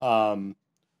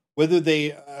 Whether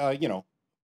they,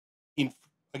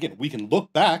 we can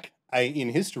look back in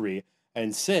history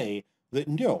and say that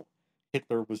no,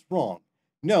 Hitler was wrong.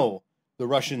 No, the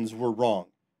Russians were wrong.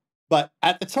 But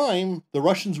at the time, the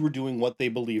Russians were doing what they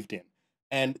believed in.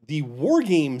 And the war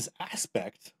games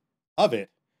aspect of it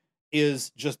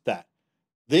is just that.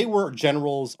 They were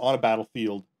generals on a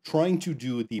battlefield trying to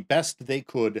do the best they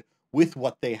could with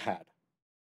what they had.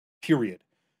 Period.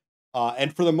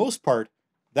 And for the most part,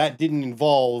 that didn't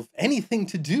involve anything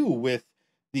to do with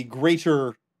the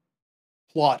greater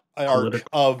plot arc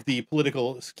of the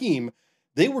political scheme.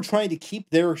 They were trying to keep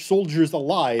their soldiers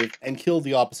alive and kill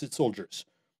the opposite soldiers,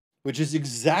 which is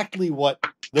exactly what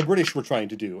the British were trying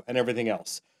to do and everything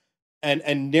else.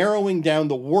 and narrowing down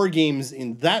the war games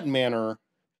in that manner,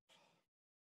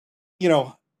 you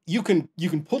know, you can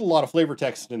put a lot of flavor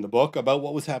text in the book about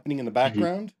what was happening in the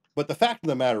background, but the fact of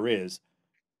the matter is,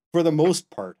 for the most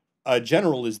part, a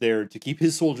general is there to keep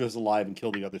his soldiers alive and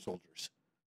kill the other soldiers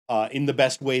in the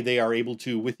best way they are able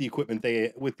to with the equipment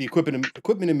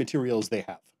and materials they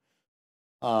have.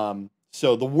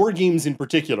 So the war games in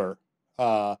particular,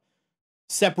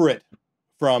 separate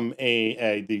from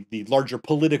the larger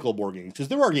political war games, because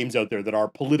there are games out there that are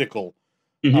political,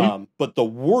 but the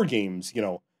war games, you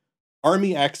know,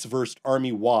 Army X versus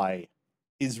Army Y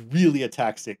is really a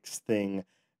tactics thing,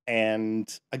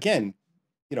 and again,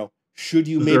 you know, should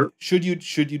you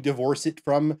divorce it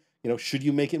from, you know, should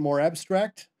you make it more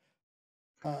abstract?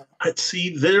 I'd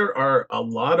see there are a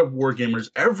lot of wargamers.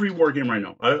 Every wargamer I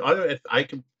know, I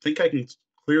can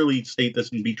clearly state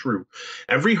this and be true.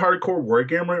 Every hardcore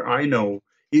wargamer I know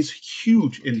is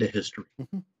huge into history.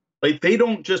 Like, they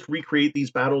don't just recreate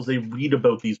these battles; they read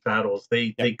about these battles.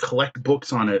 They collect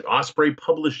books on it. Osprey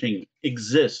Publishing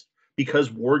exists because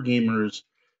wargamers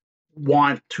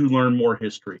want to learn more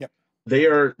history. They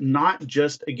are not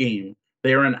just a game.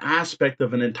 They are an aspect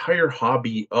of an entire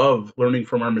hobby of learning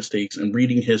from our mistakes and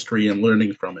reading history and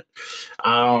learning from it.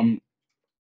 I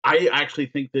actually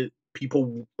think that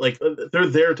people, like, they're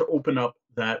there to open up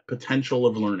that potential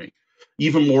of learning,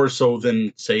 even more so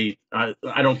than, say, I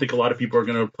don't think a lot of people are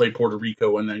going to play Puerto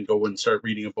Rico and then go and start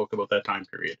reading a book about that time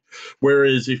period.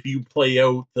 Whereas if you play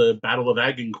out the Battle of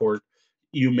Agincourt,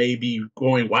 you may be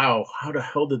going, wow, how the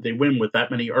hell did they win with that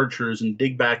many archers, and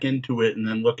dig back into it and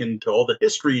then look into all the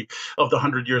history of the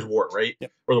 100 Years' War, right?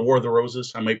 Or the War of the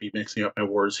Roses. I might be mixing up my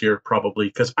wars here, probably,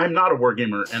 because I'm not a war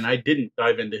gamer and I didn't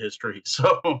dive into history.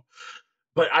 So,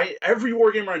 but every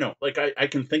war gamer I know, like, I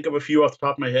can think of a few off the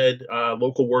top of my head,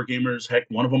 local war gamers. Heck,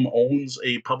 one of them owns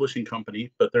a publishing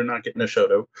company, but they're not getting a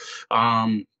shout out.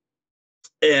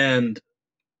 And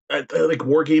like,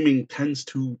 wargaming tends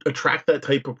to attract that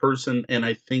type of person, and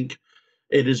I think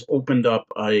it has opened up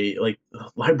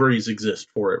libraries exist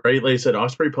for it, right? Like I said,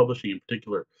 Osprey Publishing in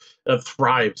particular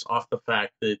thrives off the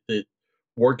fact that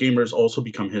wargamers also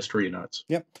become history nuts.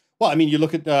 Yep. Well, I mean, you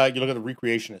look at the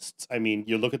recreationists. I mean,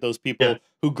 you look at those people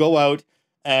who go out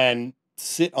and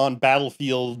sit on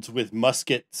battlefields with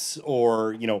muskets,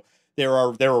 or, you know, there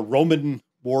are Roman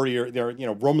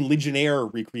Roman legionnaire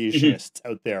recreationists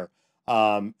out there.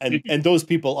 And those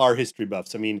people are history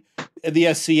buffs. I mean,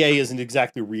 the SCA isn't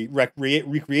exactly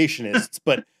recreationists,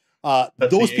 but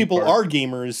those people are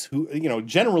gamers who, you know,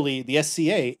 generally the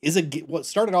SCA is what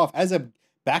started off as a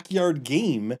backyard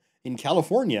game in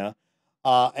California,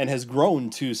 and has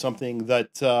grown to something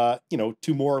that, you know,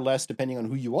 to more or less, depending on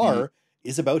who you are,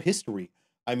 is about history.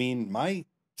 I mean, my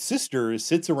sister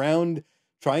sits around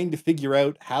trying to figure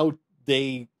out how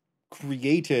they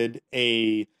created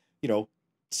a, you know,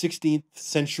 16th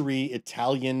century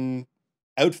Italian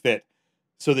outfit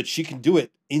so that she can do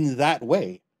it in that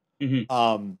way.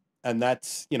 And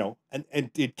that's, you know, and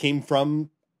it came from,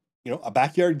 you know, a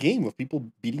backyard game of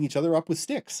people beating each other up with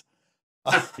sticks.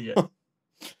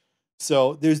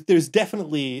 So there's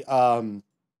definitely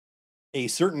a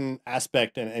certain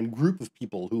aspect and group of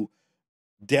people who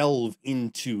delve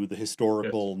into the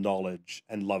historical knowledge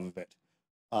and love of it.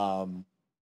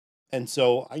 And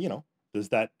so, you know, does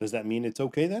that mean it's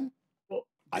okay then? Well,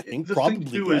 I think the probably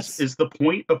thing too is the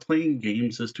point of playing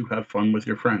games is to have fun with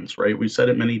your friends, right? We said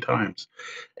it many times,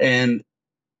 and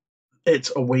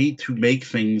it's a way to make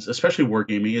things, especially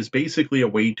wargaming, is basically a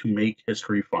way to make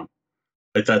history fun.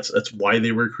 Like, that's why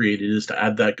they were created, is to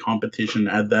add that competition,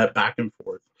 add that back and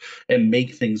forth, and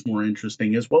make things more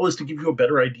interesting, as well as to give you a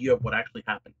better idea of what actually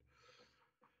happened.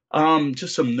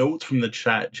 Just some notes from the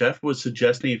chat. Jeff was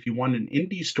suggesting if you want an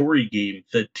indie story game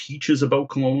that teaches about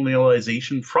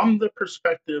colonialization from the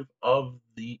perspective of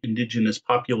the indigenous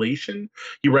population,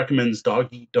 he recommends Dog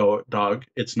Eat Dog.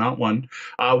 It's not one.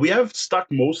 We have stuck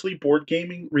mostly board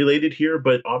gaming related here,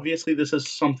 but obviously this is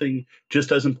something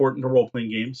just as important to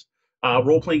role-playing games.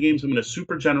 Role-playing games, I'm going to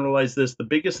super generalize this. The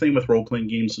biggest thing with role-playing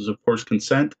games is, of course,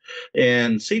 consent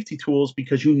and safety tools,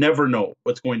 because you never know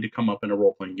what's going to come up in a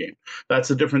role-playing game. That's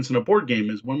the difference in a board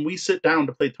game, is when we sit down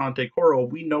to play Tante Coro,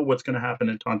 we know what's going to happen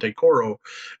in Tante Coro.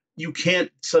 You can't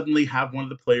suddenly have one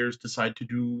of the players decide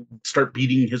to start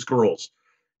beating his girls.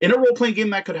 In a role-playing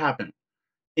game, that could happen.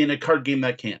 In a card game,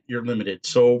 that can't. You're limited.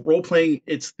 So role-playing,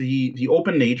 it's the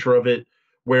open nature of it,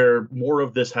 where more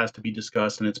of this has to be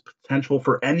discussed, and its potential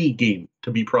for any game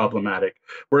to be problematic,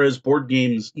 whereas board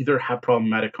games either have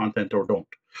problematic content or don't.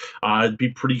 It'd be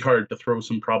pretty hard to throw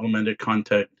some problematic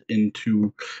content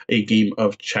into a game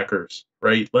of checkers,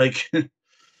 right? Like,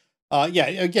 yeah,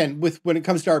 again, when it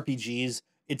comes to RPGs,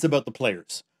 It's about the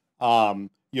players. And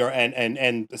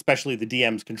especially the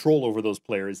DM's control over those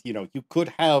players. You know, you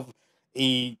could have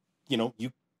you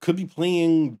could be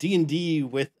playing D&D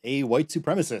with a white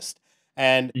supremacist.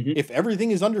 And if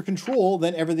everything is under control,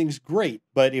 then everything's great.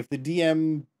 But if the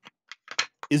DM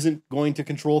isn't going to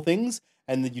control things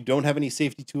and that you don't have any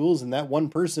safety tools and that one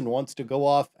person wants to go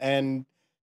off and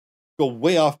go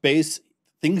way off base,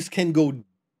 things can go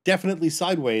definitely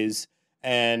sideways,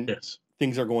 and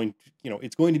things are going to,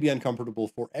 it's going to be uncomfortable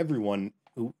for everyone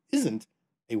who isn't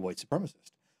a white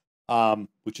supremacist,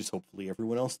 which is hopefully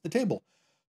everyone else at the table.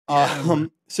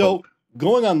 So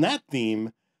going on that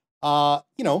theme,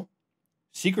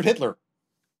 Secret Hitler.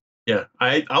 Yeah,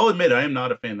 I'll admit I am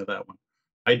not a fan of that one.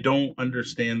 I don't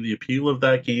understand the appeal of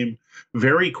that game.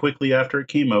 Very quickly after it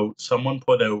came out, someone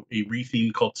put out a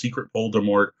retheme called Secret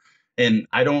Voldemort. And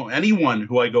anyone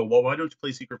who I go, well, why don't you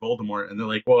play Secret Voldemort? And they're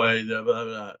like, well,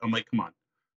 I'm like, come on.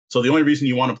 So the only reason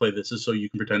you want to play this is so you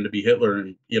can pretend to be Hitler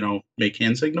and, make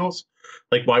hand signals.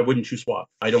 Like, why wouldn't you swap?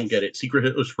 I don't get it. Secret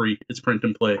Hitler's free. It's print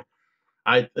and play.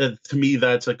 To me,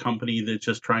 that's a company that's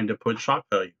just trying to put shock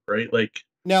value, right? Like,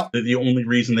 now the only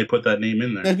reason they put that name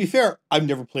in there. Now, to be fair, I've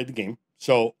never played the game,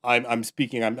 so I'm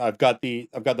speaking. I've got the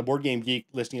Board Game Geek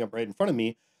listing up right in front of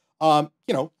me.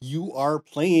 You are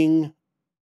playing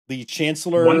the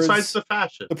chancellor, one side's the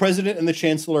fascist, the president and the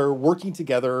chancellor working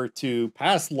together to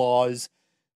pass laws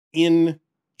in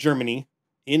Germany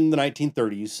in the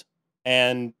 1930s,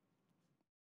 and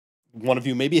one of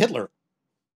you may be Hitler.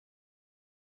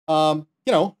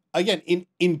 Again,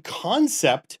 in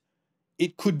concept,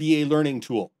 it could be a learning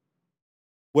tool.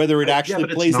 Whether it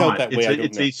actually plays out that way, I don't know.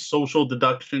 It's a social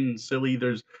deduction, silly.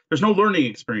 There's no learning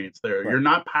experience there. Right. You're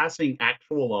not passing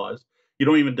actual laws. You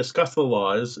don't even discuss the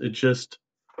laws. It's just,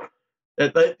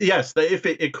 yes,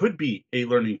 it could be a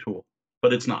learning tool,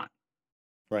 but it's not.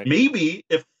 Right. Maybe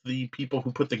if the people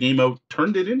who put the game out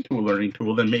turned it into a learning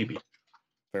tool, then maybe.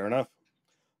 Fair enough.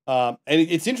 And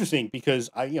it's interesting because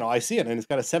I see it and it's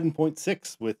got a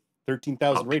 7.6 with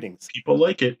 13,000 ratings. People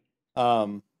like it.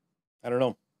 I don't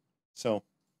know. So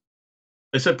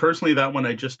I said personally that one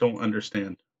I just don't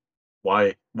understand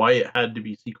why it had to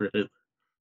be Secret Hitler.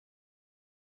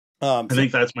 I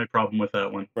think that's my problem with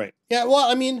that one. Right. Yeah. Well,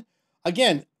 I mean,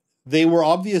 again, they were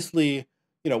obviously,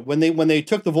 when they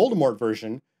took the Voldemort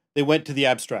version, they went to the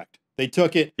abstract. They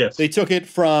took it. Yes. They took it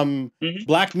from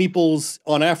black meeples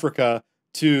on Africa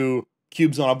to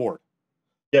cubes on a board.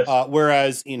 Yes.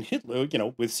 Whereas in Hitler,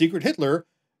 with Secret Hitler,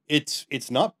 it's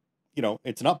not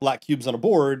black cubes on a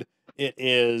board. It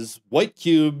is white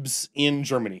cubes in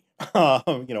Germany.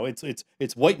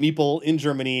 It's white meeple in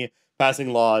Germany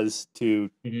passing laws to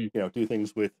do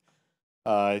things with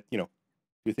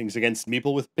do things against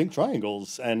meeple with pink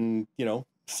triangles and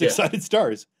six-sided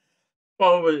stars.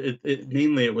 Well,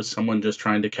 mainly it was someone just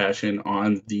trying to cash in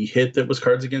on the hit that was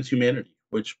Cards Against Humanity,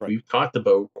 which we've talked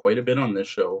about quite a bit on this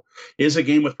show, is a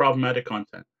game with problematic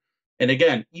content. And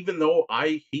again, even though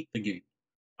I hate the game,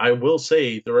 I will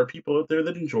say there are people out there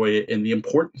that enjoy it. And the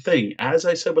important thing, as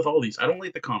I said with all these, I don't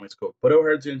like the Comics Code. Put out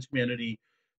Cards Against Humanity,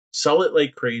 sell it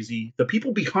like crazy. The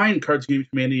people behind Cards Against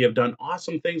Humanity have done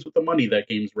awesome things with the money that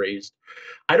game's raised.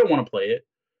 I don't want to play it,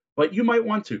 but you might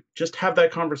want to. Just have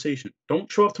that conversation.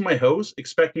 Don't show up to my house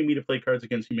expecting me to play Cards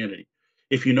Against Humanity.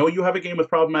 If you know you have a game with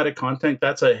problematic content,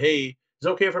 that's hey, is it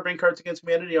okay if I bring Cards Against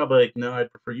Humanity? I'll be like, no,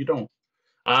 I'd prefer you don't.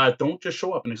 Don't just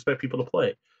show up and expect people to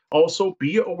play. Also,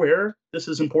 be aware, this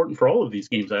is important for all of these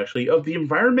games actually, of the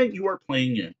environment you are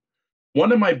playing in.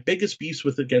 One of my biggest beefs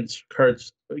with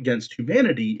Cards Against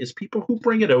Humanity is people who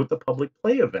bring it out to public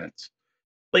play events.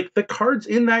 Like, the cards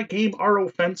in that game are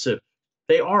offensive.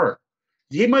 They are.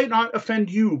 They might not offend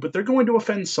you, but they're going to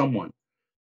offend someone.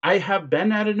 I have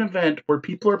been at an event where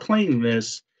people are playing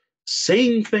this,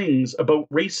 saying things about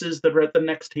races that are at the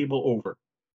next table over.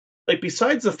 Like,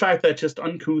 besides the fact that just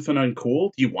uncouth and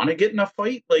uncool, do you want to get in a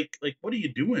fight? Like, what are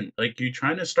you doing? Like, you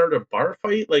trying to start a bar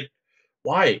fight? Like,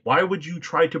 why? Why would you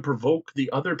try to provoke the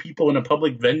other people in a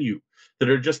public venue that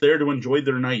are just there to enjoy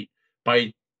their night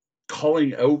by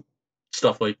calling out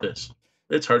stuff like this?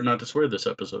 It's hard not to swear this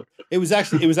episode. It was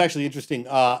actually interesting.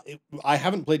 I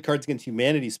haven't played Cards Against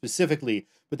Humanity specifically,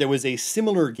 but there was a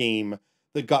similar game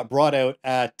that got brought out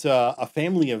at a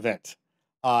family event.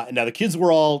 Now the kids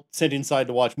were all sent inside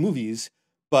to watch movies,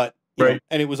 but and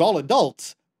it was all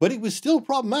adults, but it was still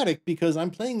problematic because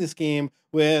I'm playing this game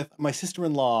with my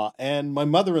sister-in-law and my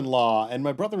mother-in-law and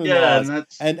my brother-in-law,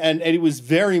 and it was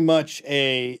very much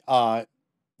a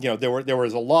there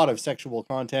was a lot of sexual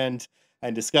content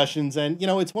and discussions, and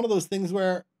it's one of those things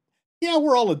where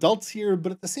we're all adults here,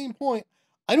 but at the same point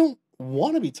I don't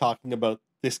want to be talking about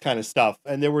this kind of stuff.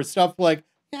 And there was stuff like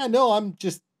yeah, no, I'm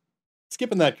just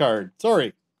skipping that card.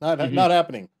 Sorry, not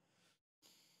happening.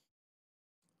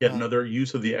 Yet another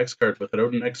use of the X card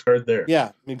without an X card there.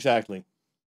 Yeah, exactly.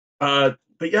 But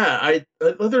yeah,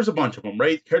 there's a bunch of them,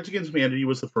 right? Cards Against Humanity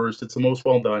was the first. It's the most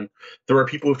well done. There are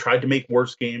people who've tried to make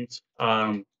worse games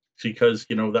because,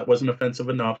 that wasn't offensive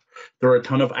enough. There are a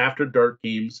ton of After Dark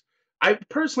games. I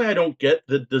don't get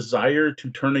the desire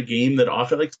to turn a game that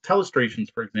often, like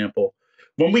Telestrations, for example.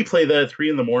 When we play that at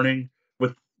 3 a.m.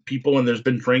 with people and there's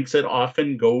been drinks, it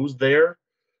often goes there.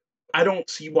 I don't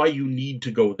see why you need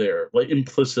to go there, like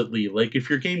implicitly. Like if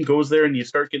your game goes there and you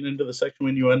start getting into the sexual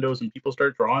innuendos and people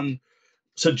start drawing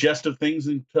suggestive things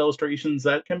in illustrations,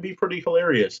 that can be pretty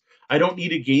hilarious. I don't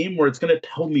need a game where it's going to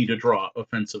tell me to draw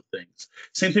offensive things.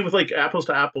 Same thing with like Apples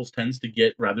to Apples tends to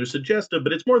get rather suggestive,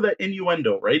 but it's more that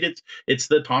innuendo, right? It's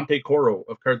the Tante Coro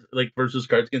of cards like versus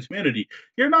Cards Against Humanity.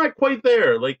 You're not quite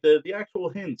there. Like the actual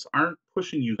hints aren't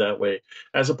pushing you that way,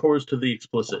 as opposed to the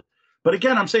explicit. But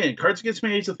again, I'm saying Cards Against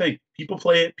Humanity is a thing. People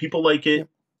play it. People like it. Yep.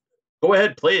 Go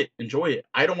ahead, play it. Enjoy it.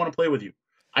 I don't want to play with you.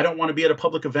 I don't want to be at a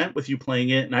public event with you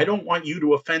playing it, and I don't want you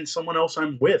to offend someone else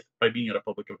I'm with by being at a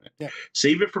public event. Yeah.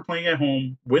 Save it for playing at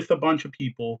home with a bunch of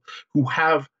people who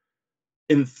have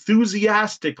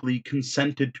enthusiastically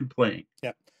consented to playing.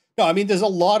 Yeah. No, I mean, there's a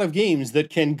lot of games that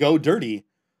can go dirty,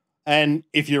 and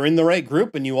if you're in the right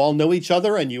group and you all know each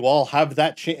other and you all have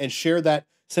that and share that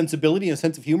sensibility and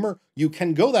sense of humor, you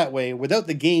can go that way without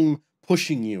the game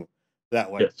pushing you that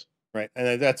way. Yes. Right.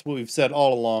 And that's what we've said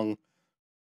all along.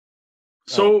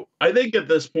 So I think at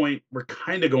this point, we're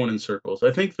kind of going in circles.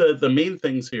 I think the main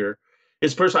things here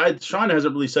is Sean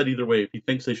hasn't really said either way if he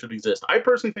thinks they should exist. I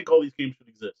personally think all these games should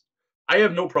exist. I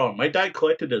have no problem. My dad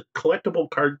collected a collectible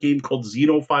card game called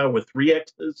Xenophile with 3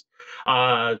 X's.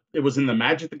 It was in the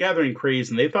Magic the Gathering craze,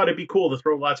 and they thought it'd be cool to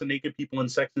throw lots of naked people and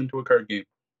sex into a card game.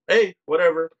 Hey,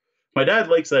 whatever. My dad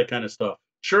likes that kind of stuff.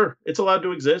 Sure, it's allowed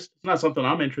to exist. It's not something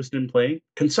I'm interested in playing.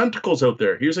 Consenticle's out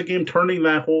there. Here's a game turning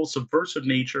that whole subversive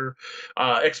nature,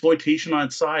 exploitation on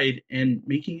its side, and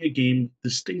making a game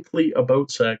distinctly about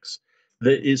sex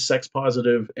that is sex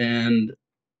positive and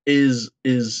is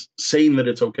saying that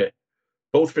it's okay.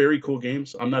 Both very cool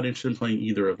games. I'm not interested in playing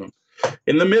either of them.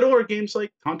 In the middle are games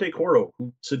like Tante Coro,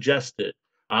 who suggest it.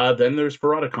 Then there's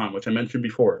Veroticon, which I mentioned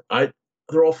before.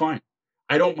 They're all fine.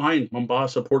 I don't mind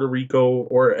Mombasa, Puerto Rico,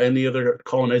 or any other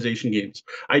colonization games.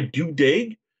 I do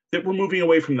dig that we're moving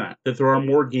away from that there are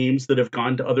more games that have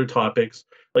gone to other topics.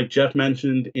 Like Jeff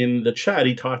mentioned in the chat,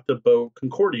 he talked about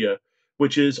Concordia,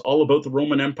 which is all about the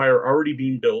Roman Empire already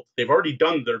being built. They've already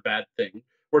done their bad thing.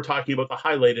 We're talking about the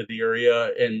highlight of the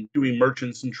area and doing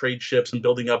merchants and trade ships and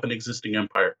building up an existing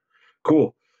empire.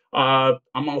 Cool. I'm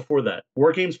all for that.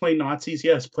 War games play Nazis,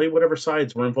 yes. Play whatever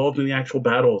sides. We're involved in the actual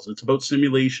battles. It's about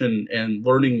simulation and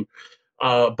learning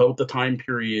about the time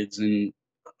periods and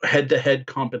head-to-head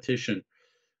competition.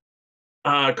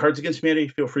 Cards Against Humanity,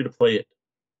 feel free to play it.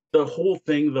 The whole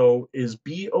thing, though, is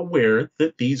be aware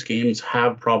that these games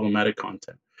have problematic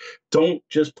content. Don't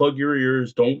just plug your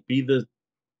ears. Don't be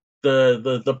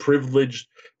the privileged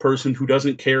person who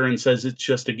doesn't care and says it's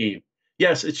just a game.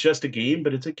 Yes, it's just a game,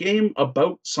 but it's a game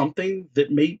about something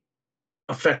that may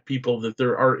affect people, that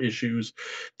there are issues,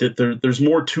 that there's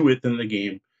more to it than the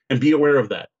game, and be aware of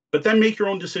that. But then make your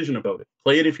own decision about it.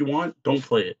 Play it if you want, don't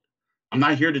play it. I'm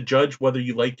not here to judge whether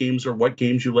you like games or what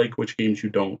games you like, which games you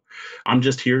don't. I'm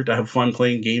just here to have fun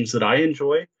playing games that I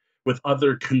enjoy with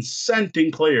other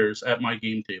consenting players at my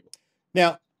game table.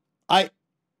 Now, I'm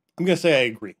going to say I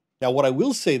agree. Now, what I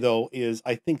will say, though, is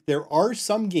I think there are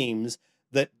some games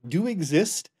that do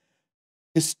exist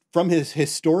from his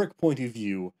historic point of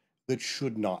view that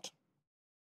should not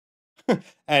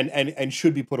and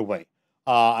should be put away.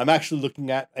 I'm actually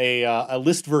looking at a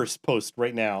Listverse post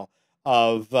right now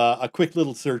of a quick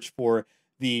little search for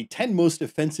the 10 most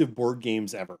offensive board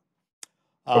games ever.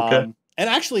 Okay. And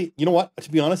actually, you know what?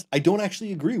 To be honest, I don't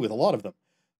actually agree with a lot of them.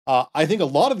 I think a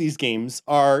lot of these games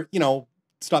are,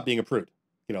 stop being a prude.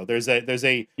 There's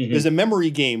a memory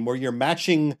game where you're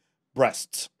matching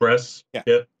breasts. Yeah.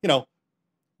 Yep.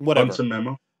 Whatever. Bunsen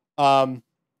memo. And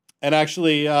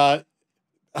actually,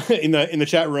 in the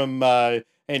chat room,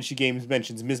 and she games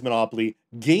mentions Ms. Monopoly.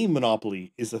 Game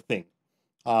Monopoly is a thing.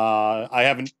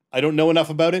 I don't know enough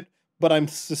about it, but I'm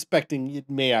suspecting it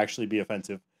may actually be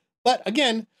offensive. But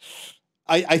again,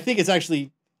 I think it's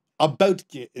actually about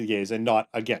gays and not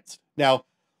against. Now,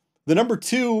 the number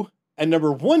 2 and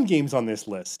number 1 games on this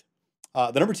list.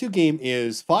 The number 2 game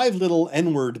is 5 Little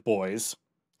N-Word Boys,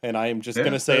 and I am just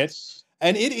going to say it.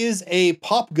 And it is a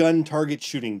pop gun target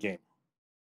shooting game.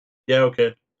 Yeah,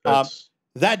 okay.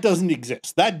 That doesn't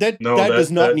exist. That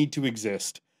does not need to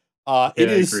exist. I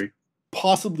agree.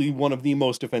 possibly one of the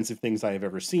most offensive things I have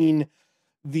ever seen.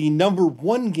 The number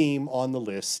one game on the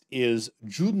list is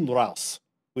Juden raus,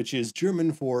 which is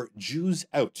German for Jews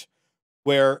out,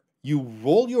 where you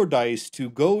roll your dice to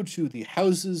go to the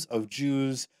houses of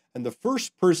Jews, and the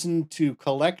first person to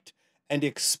collect and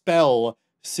expel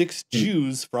 6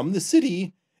 Jews from the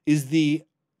city is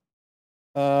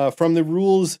from the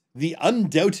rules, the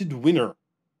undoubted winner.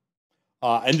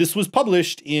 And this was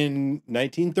published in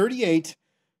 1938,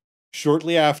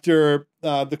 shortly after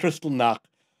the Kristallnacht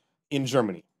in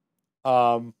Germany.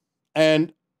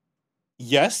 And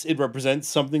yes, it represents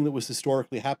something that was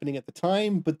historically happening at the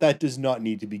time, but that does not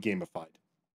need to be gamified.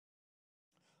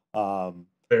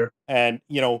 Fair. And,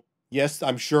 yes,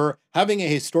 I'm sure having a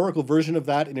historical version of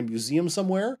that in a museum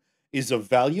somewhere is of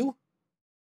value.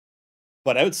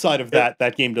 But outside of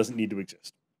that game doesn't need to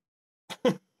exist.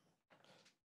 Yeah,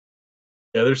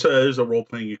 there's a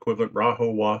role-playing equivalent,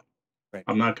 Rahowa. Right.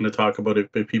 I'm not going to talk about it,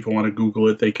 but if people want to Google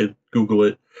it, they could Google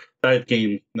it. That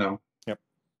game, no. Yep.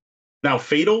 Now,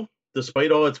 Fatal,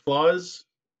 despite all its flaws,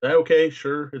 okay,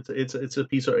 sure, it's a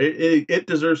piece of it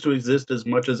deserves to exist as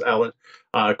much as Alan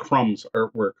Crumb's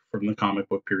artwork from the comic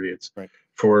book periods. Right.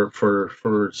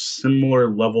 For similar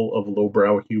level of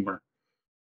lowbrow humor.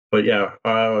 But yeah,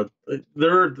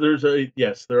 there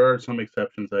are some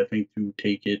exceptions, I think, to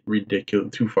take it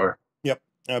ridiculous too far. Yep,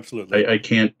 absolutely. I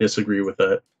can't disagree with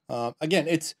that. Again,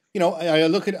 it's I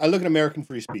look at American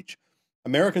free speech.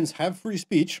 Americans have free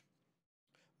speech,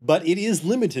 but it is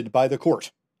limited by the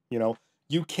court.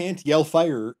 You can't yell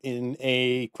fire in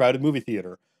a crowded movie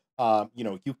theater.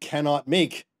 You cannot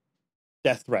make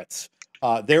death threats.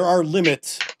 There are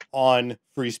limits on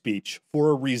free speech for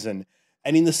a reason.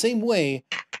 And in the same way,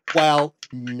 while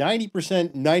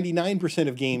 90%, 99%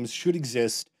 of games should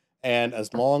exist, and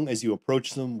as long as you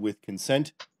approach them with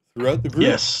consent throughout the group,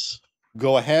 yes,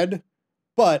 go ahead.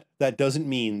 But that doesn't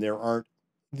mean there aren't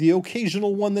the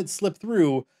occasional one that slip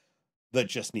through that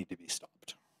just need to be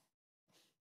stopped.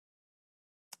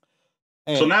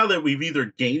 And so now that we've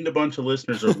either gained a bunch of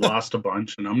listeners or lost a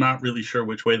bunch, and I'm not really sure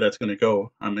which way that's going to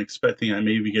go, I'm expecting I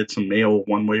maybe get some mail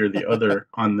one way or the other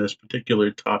on this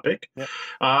particular topic. Yep.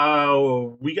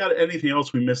 We got anything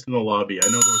else we missed in the lobby? I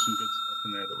know there was some good stuff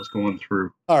in there that was going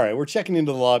through. All right, we're checking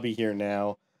into the lobby here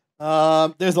now.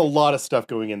 There's a lot of stuff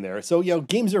going in there. So,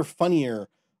 games are funnier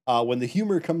when the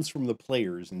humor comes from the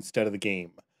players instead of the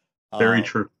game. Very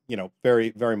true. Very,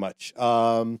 very much.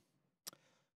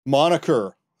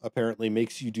 Moniker apparently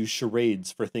makes you do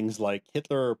charades for things like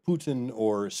Hitler, Putin,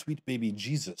 or Sweet Baby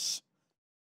Jesus.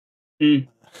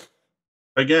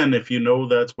 Again, if you know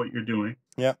that's what you're doing.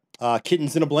 Yeah.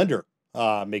 Kittens in a blender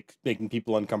making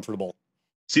people uncomfortable.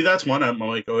 See, that's one I'm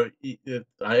like, I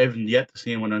haven't yet to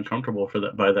see anyone uncomfortable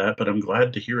by that, but I'm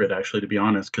glad to hear it, actually, to be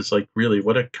honest, because, really,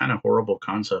 what a kind of horrible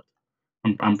concept.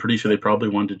 I'm pretty sure they probably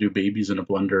wanted to do babies in a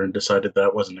blender and decided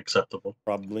that wasn't acceptable.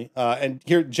 Probably. And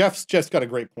here, Jeff's got a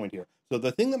great point here. So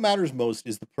the thing that matters most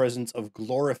is the presence of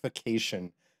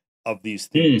glorification of these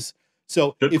things.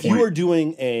 So if you are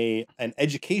doing an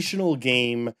educational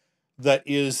game that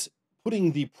is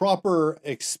putting the proper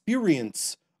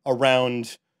experience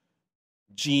around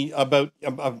about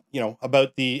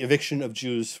the eviction of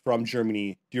Jews from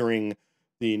Germany during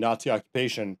the Nazi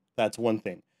occupation, that's one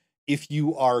thing. If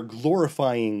you are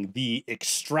glorifying the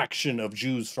extraction of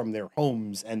Jews from their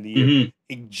homes and the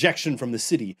ejection from the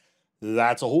city,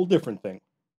 that's a whole different thing.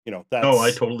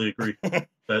 I totally agree.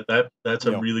 That's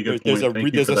a really good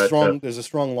point. There's a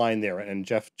strong line there, and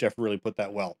Jeff really put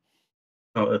that well.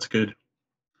 Oh, that's good.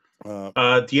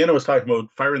 Deanna was talking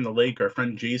about Fire in the Lake. Our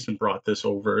friend Jason brought this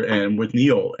over, and with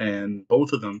Neil, and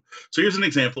both of them. So here's an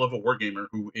example of a wargamer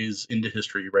who is into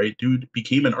history, right? Dude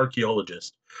became an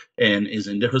archaeologist and is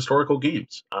into historical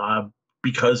games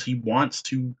because he wants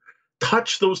to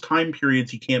touch those time periods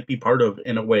he can't be part of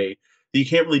in a way that you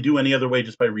can't really do any other way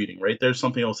just by reading, right? There's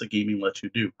something else that gaming lets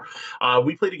you do.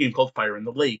 We played a game called Fire in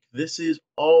the Lake. This is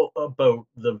all about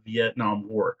the Vietnam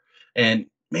War. And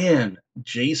man,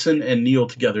 Jason and Neil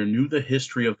together knew the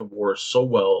history of the war so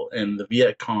well, and the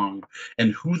Viet Cong,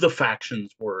 and who the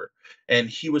factions were. And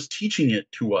he was teaching it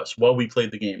to us while we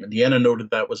played the game. And Deanna noted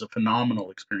that was a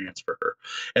phenomenal experience for her.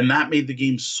 And that made the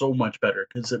game so much better,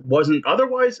 because it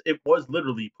was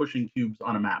literally pushing cubes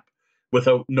on a map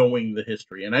without knowing the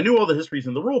history. And I knew all the histories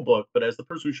in the rule book, but as the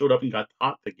person who showed up and got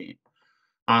taught the game.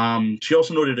 She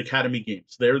also noted Academy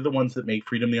Games. They're the ones that make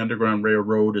Freedom the Underground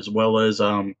Railroad, as well as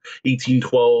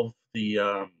 1812,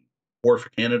 the War for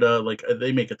Canada.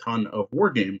 They make a ton of war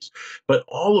games, but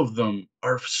all of them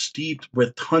are steeped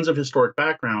with tons of historic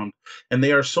background, and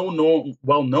they are so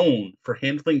well known for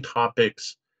handling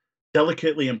topics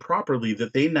delicately and properly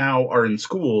that they now are in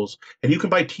schools, and you can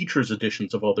buy teachers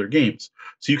editions of all their games.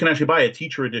 So you can actually buy a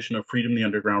teacher edition of Freedom the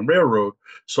Underground Railroad.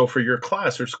 So for your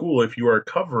class or school, if you are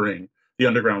covering the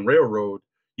Underground Railroad,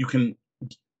 you can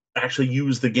actually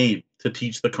use the game to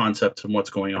teach the concepts and what's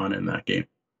going on in that game.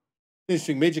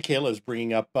 Interesting. Major Kayla is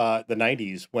bringing up the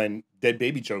 90s when dead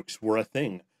baby jokes were a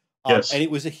thing. Yes. And it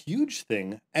was a huge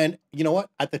thing. And you know what?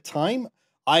 At the time,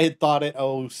 I had thought it,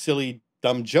 oh, silly,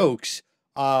 dumb jokes.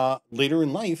 Later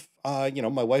in life, you know,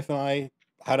 my wife and I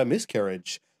had a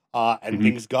miscarriage, and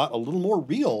things got a little more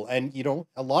real. And, you know,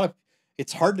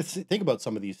 it's hard to think about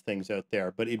some of these things out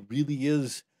there, but it really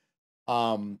is,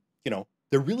 you know,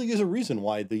 there really is a reason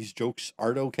why these jokes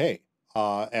aren't okay.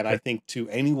 And I think to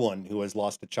anyone who has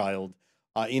lost a child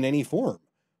in any form,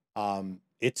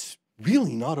 it's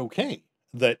really not okay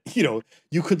that, you know,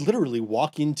 you could literally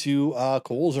walk into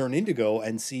Kohl's or an Indigo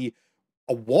and see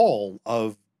a wall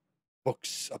of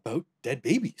books about dead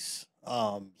babies,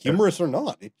 humorous or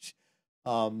not. It's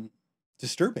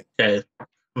disturbing. Yeah.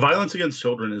 Violence against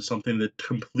children is something that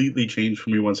completely changed for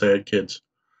me once I had kids.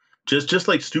 Just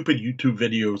like stupid YouTube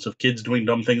videos of kids doing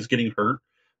dumb things getting hurt,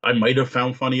 I might have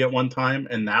found funny at one time,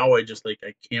 and now I just I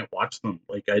can't watch them.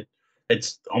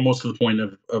 It's almost to the point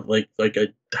of like I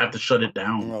have to shut it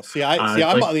down. Well,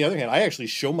 I'm on the other hand, I actually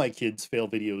show my kids fail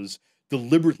videos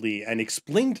deliberately and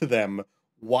explain to them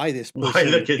why this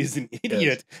person is an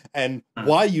idiot and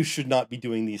why you should not be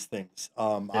doing these things.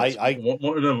 One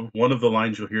of the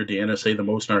lines you'll hear Deanna say the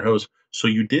most in our house. So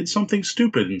you did something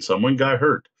stupid and someone got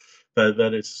hurt.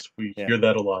 We hear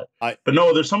that a lot. But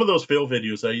no, there's some of those fail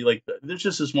videos that you like. There's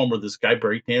just this one where this guy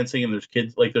breakdancing and there's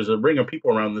kids, like there's a ring of people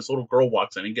around. This little girl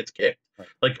walks in and gets kicked. Right.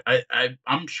 Like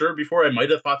I'm sure before I might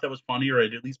have thought that was funny, or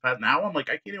I'd at least pat. Now I'm like,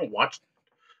 I can't even watch that.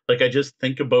 Like I just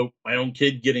think about my own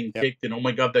kid getting kicked, and oh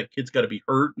my god, that kid's got to be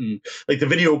hurt, and like the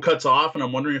video cuts off, and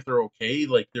I'm wondering if they're okay.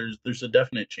 Like there's a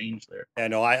definite change there. Yeah,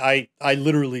 no, I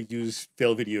literally use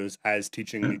fail videos as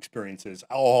teaching experiences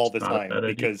all the time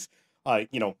because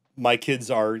you know, my kids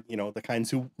are, you know, the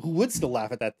kinds who would still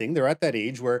laugh at that thing. They're at that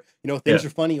age where, you know, things are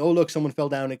funny. Oh, look, someone fell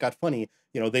down, it got funny.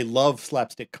 You know, they love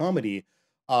slapstick comedy.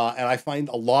 And I find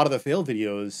a lot of the fail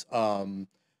videos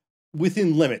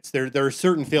within limits. There are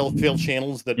certain fail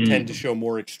channels that tend to show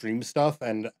more extreme stuff,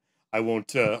 and I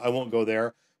won't go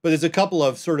there. But there's a couple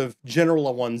of sort of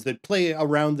general ones that play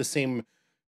around the same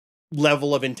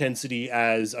level of intensity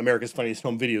as America's Funniest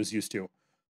Home Videos used to.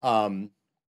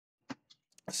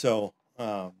 So,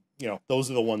 you know, those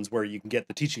are the ones where you can get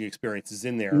the teaching experiences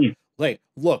in there. Like,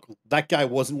 look, that guy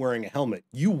wasn't wearing a helmet.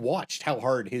 You watched how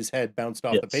hard his head bounced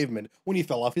off the pavement when he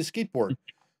fell off his skateboard.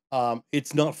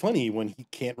 It's not funny when he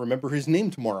can't remember his name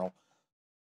tomorrow.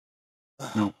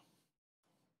 No.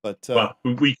 But well,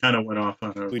 we kind of went off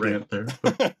on a rant there.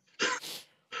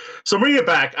 So bring it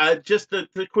back. Just to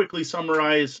quickly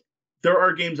summarize, there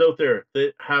are games out there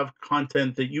that have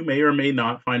content that you may or may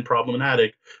not find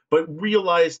problematic, but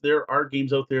realize there are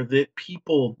games out there that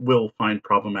people will find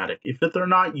problematic. If they're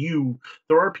not you,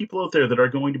 there are people out there that are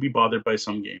going to be bothered by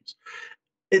some games.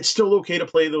 It's still okay to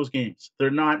play those games. They're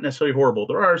not necessarily horrible.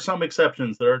 There are some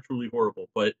exceptions that are truly horrible,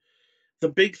 but the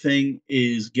big thing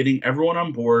is getting everyone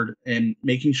on board and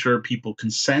making sure people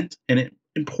consent. And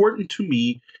important to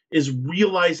me is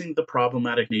realizing the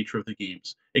problematic nature of the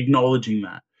games, acknowledging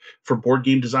that. For board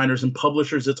game designers and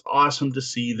publishers, it's awesome to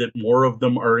see that more of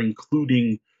them are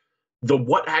including the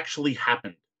what actually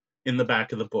happened in the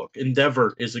back of the book.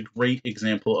 Endeavor is a great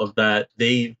example of that.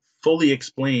 They fully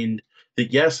explained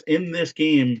that, yes, in this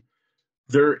game,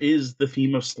 there is the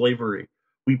theme of slavery.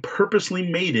 We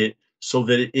purposely made it so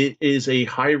that it is a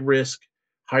high risk,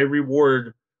 high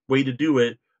reward way to do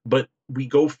it, but we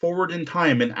go forward in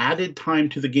time and added time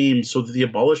to the game so that the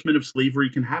abolishment of slavery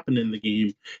can happen in the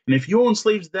game. And if you own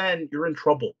slaves then, you're in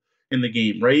trouble in the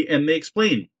game, right? And they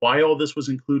explain why all this was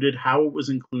included, how it was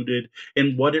included,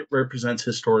 and what it represents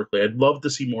historically. I'd love to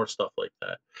see more stuff like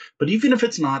that. But even if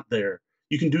it's not there,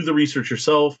 you can do the research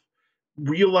yourself,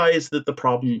 realize that the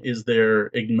problem is there,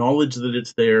 acknowledge that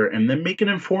it's there, and then make an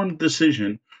informed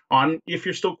decision on if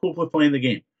you're still cool with playing the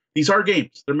game. These are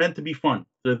games. They're meant to be fun.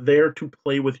 They're there to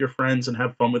play with your friends and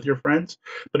have fun with your friends.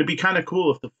 But it'd be kind of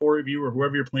cool if the four of you or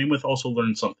whoever you're playing with also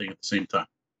learned something at the same time.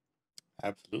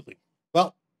 Absolutely.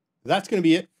 Well, that's going to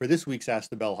be it for this week's Ask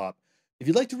the Bellhop. If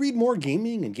you'd like to read more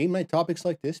gaming and game night topics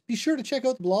like this, be sure to check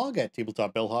out the blog at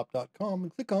tabletopbellhop.com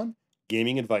and click on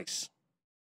Gaming Advice.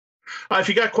 If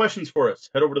you got questions for us,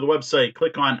 head over to the website,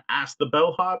 click on Ask the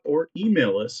Bellhop, or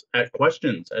email us at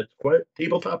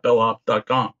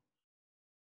questions@tabletopbellhop.com.